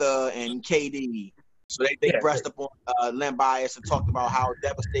Matha and KD. So they brushed up on Len Bias and talked about how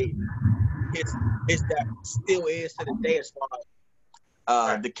devastating his death still is to the day as far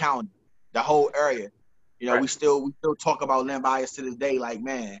as the county, the whole area. You know, we still talk about Len Bias to this day. Like,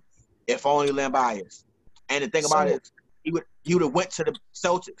 man, if only Len Bias. And the thing about it is, he would have went to the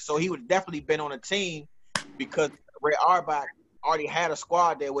Celtics, so he would definitely been on a team because Ray Auerbach already had a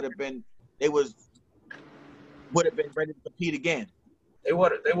squad that would have been ready to compete again. They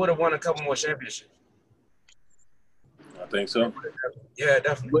would have won a couple more championships. I think so. Yeah,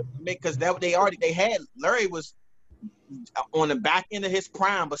 definitely. Because they had Larry was on the back end of his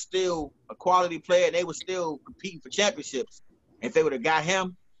prime, but still a quality player. And they were still competing for championships. If they would have got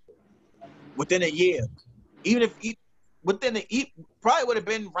him within a year, even if probably would have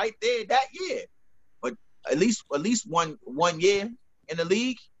been right there that year. But at least one year in the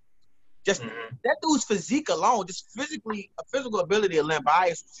league. Just that dude's physique alone, just physical ability of Len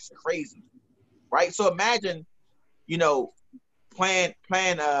Bias was just crazy, right? So imagine, you know, playing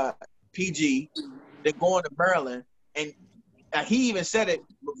PG, then going to Maryland, and he even said it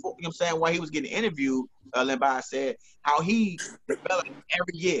before, you know what I'm saying, while he was getting interviewed, Len Bias said how he developed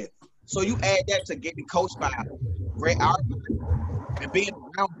every year. So you add that to getting coached by Ray Auerbach and being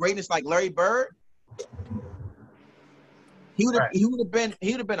around greatness like Larry Bird, he would have been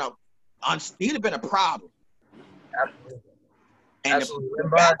a problem. Absolutely. And Absolutely.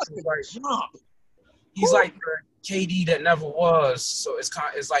 He's like the KD that never was. So it's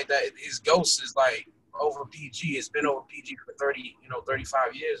like that. His ghost is like over PG. It's been over PG for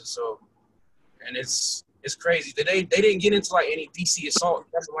 35 years or so, and it's crazy. They didn't get into like any DC assault,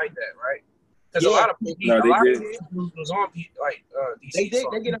 nothing like that, right? Because a lot of PG, was on like DC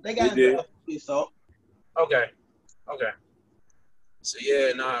assault. They got into DC assault. Okay. So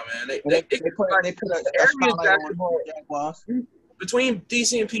yeah, man. They put a spotlight on Jaguars. Between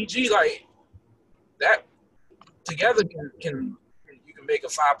DC and PG, like that together can you can make a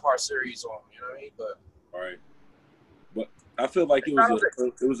 5-part series on, you know what I mean? But all right. But I feel like it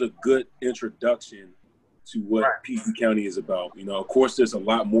was a good introduction to what PG County is about. You know, of course, there's a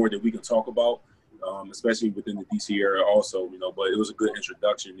lot more that we can talk about, especially within the DC area also, you know, but it was a good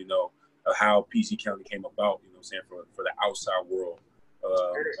introduction, you know, of how PG County came about, you know what I'm saying, for the outside world,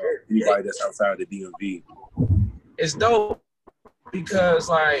 anybody that's outside of the DMV. It's dope because,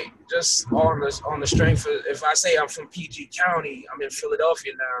 like, just on the strength of, if I say I'm from PG County, I'm in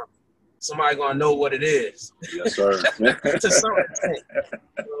Philadelphia now, somebody gonna know what it is. Yes, sir. To some extent.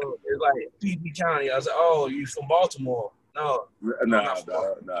 So it's like PG County. I was like, oh, you from Baltimore? No. Nah.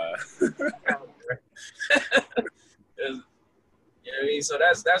 You know what I mean? So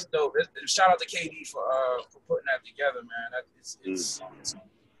that's dope. Shout out to KD for putting that together, man. It's you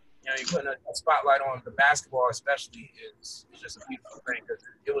know, you're putting a spotlight on the basketball, especially, is just a beautiful thing. Because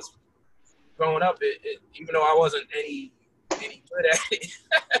it was growing up, it even though I wasn't any good at it,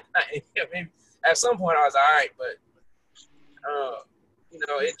 I mean, at some point I was all right, but you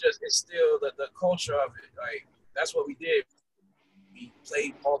know, it's still the culture of it. Like, that's what we did. We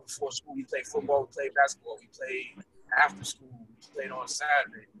played ball before school. We played football. We played basketball. We played after school. We played on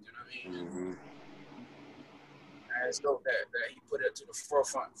Saturday. You know what I mean? Mm-hmm. And it's dope that he put it to the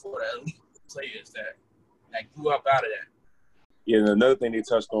forefront for the elite players that grew up out of that. Yeah, and another thing they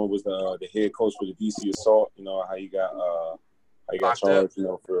touched on was the head coach for the DC Assault. You know, how he got charged, you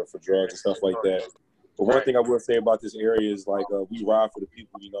know, for drugs and stuff like that. But one thing I will say about this area is, like, we ride for the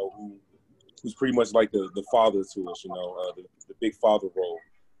people, you know, who's pretty much like the father to us, you know, the big father role.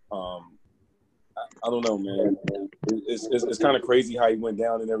 I don't know, man. It's kind of crazy how he went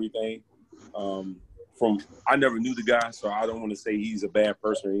down and everything. I never knew the guy, so I don't want to say he's a bad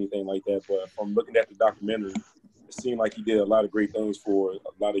person or anything like that. But from looking at the documentary, it seemed like he did a lot of great things for a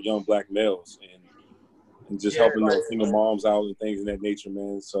lot of young black males and just helping those single moms out and things of that nature,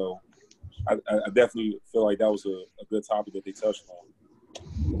 man. So I definitely feel like that was a good topic that they touched on.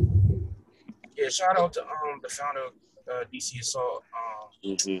 Yeah, shout out to the founder of DC Assault.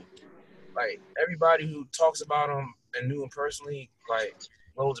 Like, everybody who talks about him and knew him personally, like,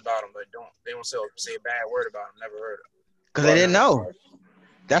 knows about him, but they don't say a bad word about him. Never heard of him. Because they didn't know.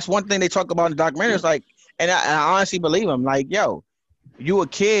 That's one thing they talk about in the documentary. It's like, and I honestly believe him. Like, yo, you a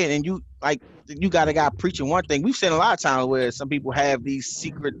kid and you got a guy preaching one thing. We've seen a lot of times where some people have these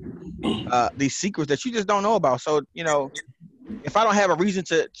secrets that you just don't know about. So, you know, if I don't have a reason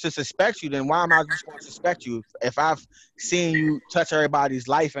to suspect you, then why am I just going to suspect you? If I've seen you touch everybody's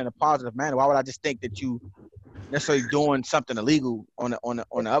life in a positive manner, why would I just think that you necessarily doing something illegal on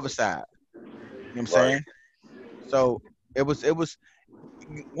the other side? You know what I'm saying? So it was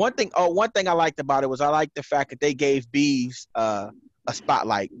one thing I liked about it was I liked the fact that they gave Bees a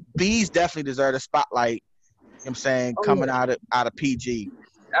spotlight. Bees definitely deserve a spotlight. You know what I'm saying, coming out of PG.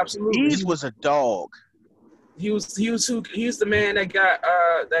 Absolutely. Bees was a dog. He was the man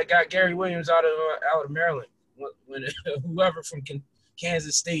that got Gary Williams out of Maryland when whoever from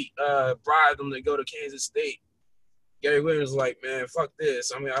Kansas State bribed him to go to Kansas State. Gary Williams was like, man, fuck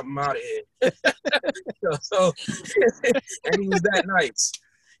this. I mean, I'm out of here. so and he was that nice.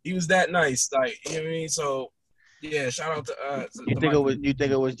 He was that nice, like, you know what I mean. So yeah, shout out to you think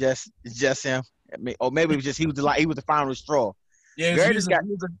it was just him? I mean, or maybe it was just he was the final straw. Yeah, he was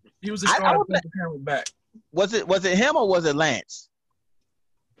the straw that put the camera back. Was it him or was it Lance?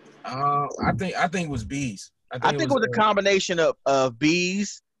 I think it was Bees. I think it was a combination of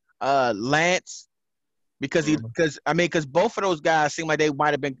Bees, Lance, because both of those guys seem like they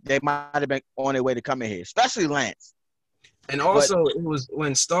might have been on their way to coming here, especially Lance. And also, it was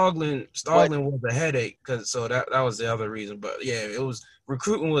when Stoglin was a headache, so that was the other reason. But yeah, it was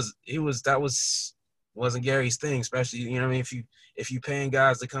recruiting wasn't Gary's thing, especially, you know what I mean. If you paying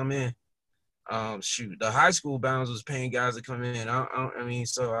guys to come in, the high school bounds was paying guys to come in. I mean,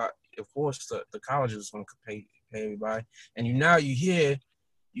 so of course the college was going to pay everybody. And you hear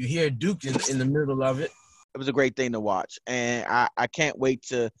Duke in the middle of it. It was a great thing to watch, and I can't wait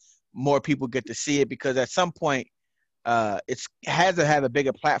to more people get to see it, because at some point it has to have a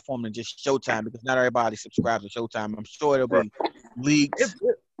bigger platform than just Showtime, because not everybody subscribes to Showtime. I'm sure it'll be leaks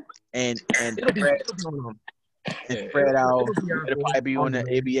and spread out. It'll probably be on the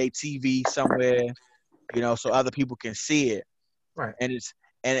ABA TV somewhere, you know, so other people can see it. Right. And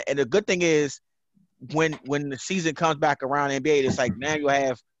the good thing is when the season comes back around NBA, it's like now you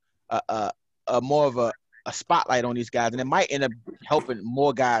have a more of a spotlight on these guys, and it might end up helping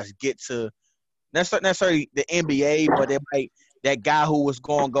more guys get to not necessarily the NBA, but that guy who was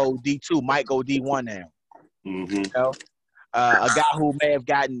going to go D2 might go D1 now. Mm-hmm. You know? A guy who may have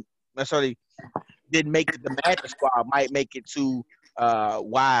gotten necessarily didn't make the Magic squad might make it to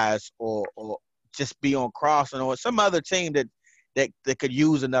Wise or just be on Crossing or some other team that could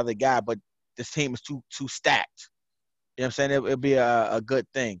use another guy, but this team is too stacked. You know what I'm saying? It'll be a good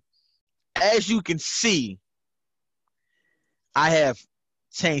thing. As you can see, I have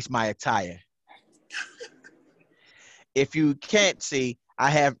changed my attire. If you can't see,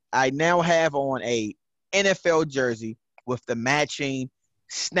 I now have on a NFL jersey with the matching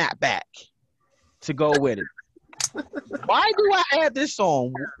snapback to go with it. Why do I have this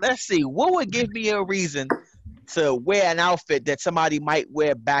on? Let's see. What would give me a reason to wear an outfit that somebody might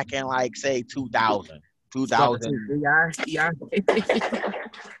wear back in, like, say, 2000? Yeah.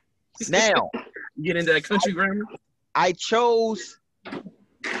 Now, Get into that country grammar? I chose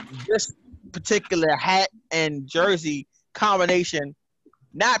this particular hat and jersey combination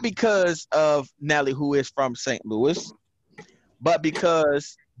not because of Nelly, who is from St. Louis, but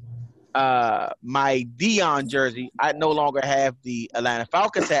because my Dion jersey, I no longer have the Atlanta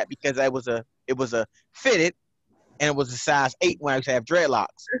Falcons hat because it was a fitted and it was a size 8 when I used to have dreadlocks.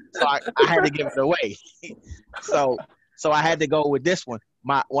 So I had to give it away. So I had to go with this one.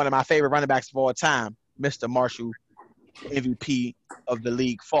 One of my favorite running backs of all time, Mr. Marshall, MVP of the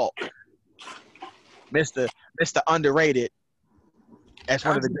league, Falk. Mr. Underrated. As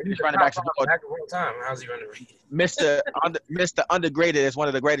one of the greatest running backs of all time. How's he underrated? Mr. Underrated is one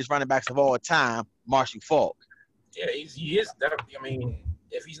of the greatest running backs of all time, Marshall Falk. Yeah, he is. I mean,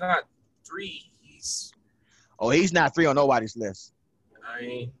 if he's not 3, he's. Oh, he's not 3 on nobody's list. I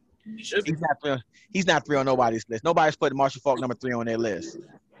mean, he should be. He's not 3 on nobody's list. Nobody's putting Marshall Falk number 3 on their list.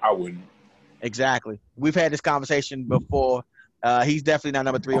 I wouldn't. Exactly. We've had this conversation before. He's definitely not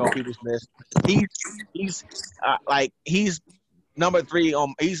number 3 on people's list. He's number 3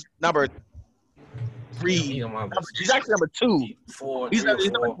 on. He's number 3. He's actually number 2. He's number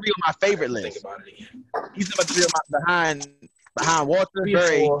 3 on my favorite list. He's number 3 on behind Walter.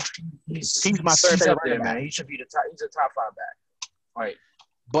 He's my third favorite running back. Man. He should be he's a top 5 back. Right.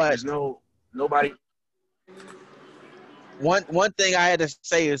 But there's nobody. One thing I had to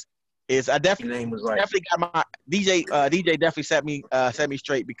say is I definitely got my DJ. DJ definitely set me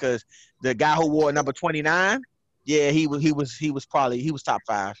straight, because the guy who wore number 29, yeah, he was top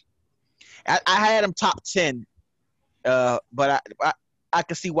 5. I had him top 10, but I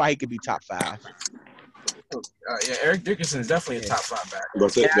could see why he could be top 5. Yeah, Eric Dickerson is definitely a top 5 back.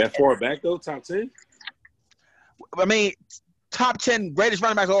 But that far back though, top 10. I mean, top 10 greatest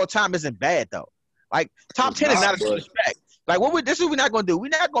running backs of all time isn't bad though. Like top 10 is not a disrespect. Like this is what we're not gonna do. We're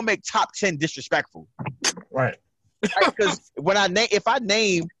not gonna make top 10 disrespectful. Right. Because when if I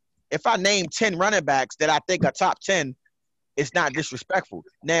name 10 running backs that I think are top 10, it's not disrespectful.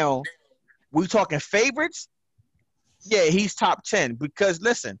 Now, we talking favorites. Yeah, he's top 10 because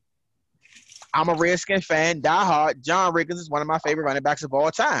listen, I'm a Redskin fan, diehard. John Riggins is one of my favorite running backs of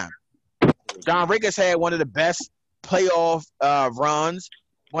all time. John Riggins had one of the best playoff runs,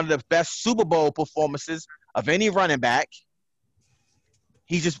 one of the best Super Bowl performances of any running back.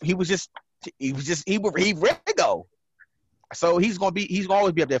 He was Riggo. So he's gonna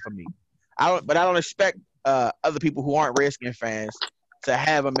always be up there for me. I don't expect other people who aren't Redskin fans to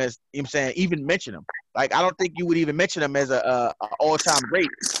have him as, you know what I'm saying, even mention him. Like, I don't think you would even mention him as a all-time great,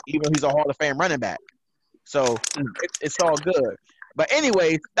 even though he's a Hall of Fame running back. So it's all good. But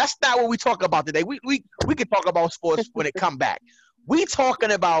anyways, that's not what we talk about today. We can talk about sports when it come back. We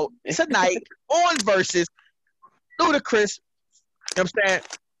talking about tonight on Versus Ludacris, you know what I'm saying,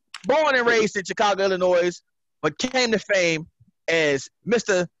 born and raised in Chicago, Illinois, but came to fame as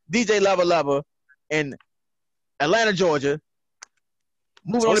Mr. DJ Lover Lover in Atlanta, Georgia.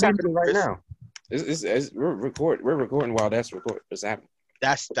 Moving What's on to happening right now? We're recording while that's recording. What's happening?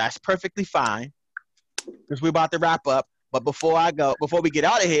 That's perfectly fine because we're about to wrap up. But before we get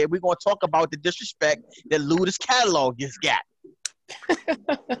out of here, we're gonna talk about the disrespect that Luda's catalog just got.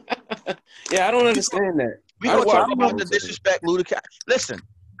 Yeah, I don't understand that. We're gonna talk about the disrespect Luda. Listen,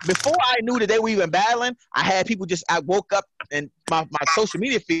 before I knew that they were even battling, I woke up and my social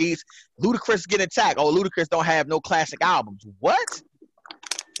media feeds, Ludacris getting attacked. Oh, Ludacris don't have no classic albums. What?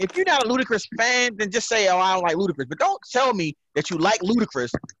 If you're not a Ludacris fan, then just say, oh, I don't like Ludacris. But don't tell me that you like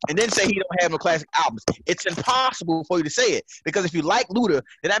Ludacris and then say he don't have no classic albums. It's impossible for you to say it. Because if you like Luda,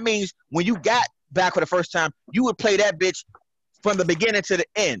 then that means when you got back for the first time, you would play that bitch from the beginning to the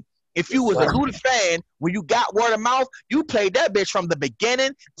end. If you was a Luda fan, when you got word of mouth, you played that bitch from the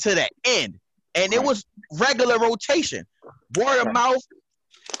beginning to the end. And it was regular rotation. Word of mouth,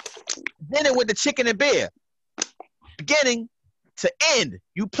 then it went to Chicken and Beer. Beginning to end.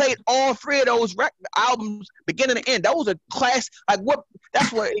 You played all three of those albums beginning to end. That was a class.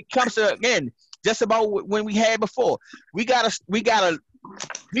 That's what it comes to again. Just about when we had before. We gotta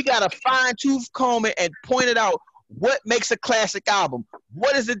fine tooth comb it and point it out. What makes a classic album?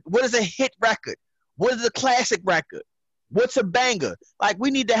 What is it? What is a hit record? What is a classic record? What's a banger? Like,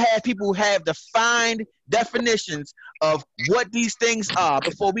 we need to have people who have defined definitions of what these things are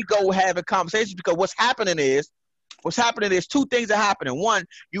before we go having conversations. Because what's happening is two things are happening. One,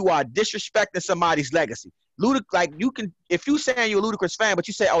 you are disrespecting somebody's legacy. If you saying you're a Ludacris fan, but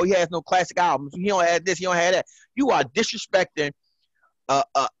you say, oh, he has no classic albums, he don't have this, he don't have that, you are disrespecting a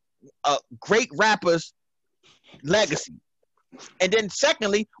great rapper's legacy. And then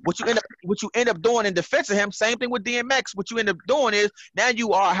secondly, what you end up doing in defense of him, same thing with DMX. What you end up doing is now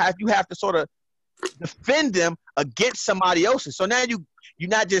you have to sort of defend them against somebody else's. So now you're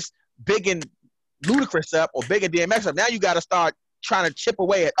not just bigging Ludacris up or bigging DMX up. Now you got to start trying to chip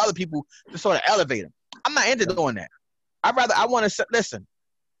away at other people to sort of elevate them. I'm not into doing that. I want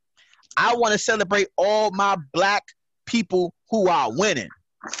to celebrate all my black people who are winning.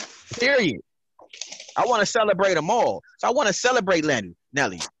 Period. I want to celebrate them all. So I want to celebrate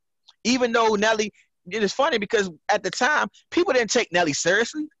Nelly. Even though Nelly, it is funny because at the time people didn't take Nelly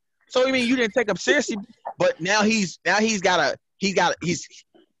seriously. So I mean, you didn't take him seriously, but now he's got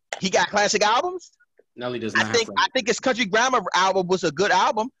classic albums. Nelly does not. I think his Country Grammar album was a good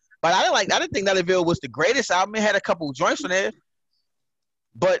album, but I didn't think Nellyville was the greatest album. It had a couple of joints on there,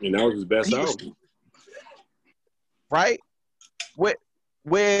 but that was his best album, right?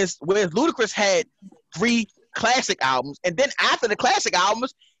 Whereas Ludacris had 3 classic albums, and then after the classic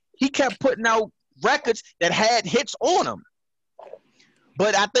albums, he kept putting out records that had hits on them.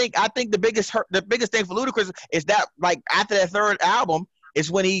 But I think the biggest thing for Ludacris is that, like, after that 3rd album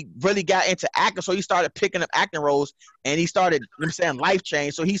is when he really got into acting. So he started picking up acting roles, and he started, life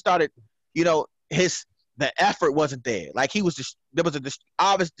change. So he started, the effort wasn't there. Like, there was an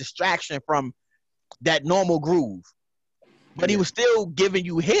obvious distraction from that normal groove, but he was still giving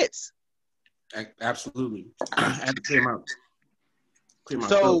you hits. Absolutely. I had to clear my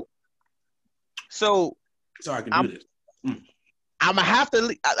so I can do this. I have to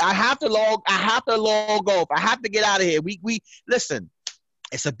log off. I have to get out of here. We listen.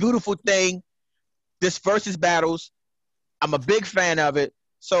 It's a beautiful thing. This versus battles. I'm a big fan of it.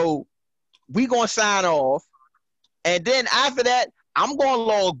 So we gonna sign off, and then after that, I'm gonna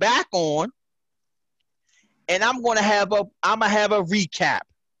log back on, and I'm gonna have a recap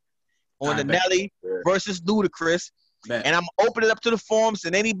on the Nelly versus Ludacris, and I'm opening it up to the forums,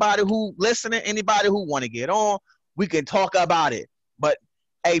 and anybody who listening, anybody who want to get on, we can talk about it. But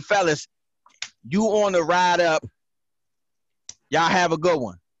hey, fellas, you on the ride up. Y'all have a good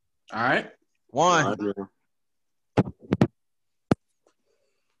one. All right. One.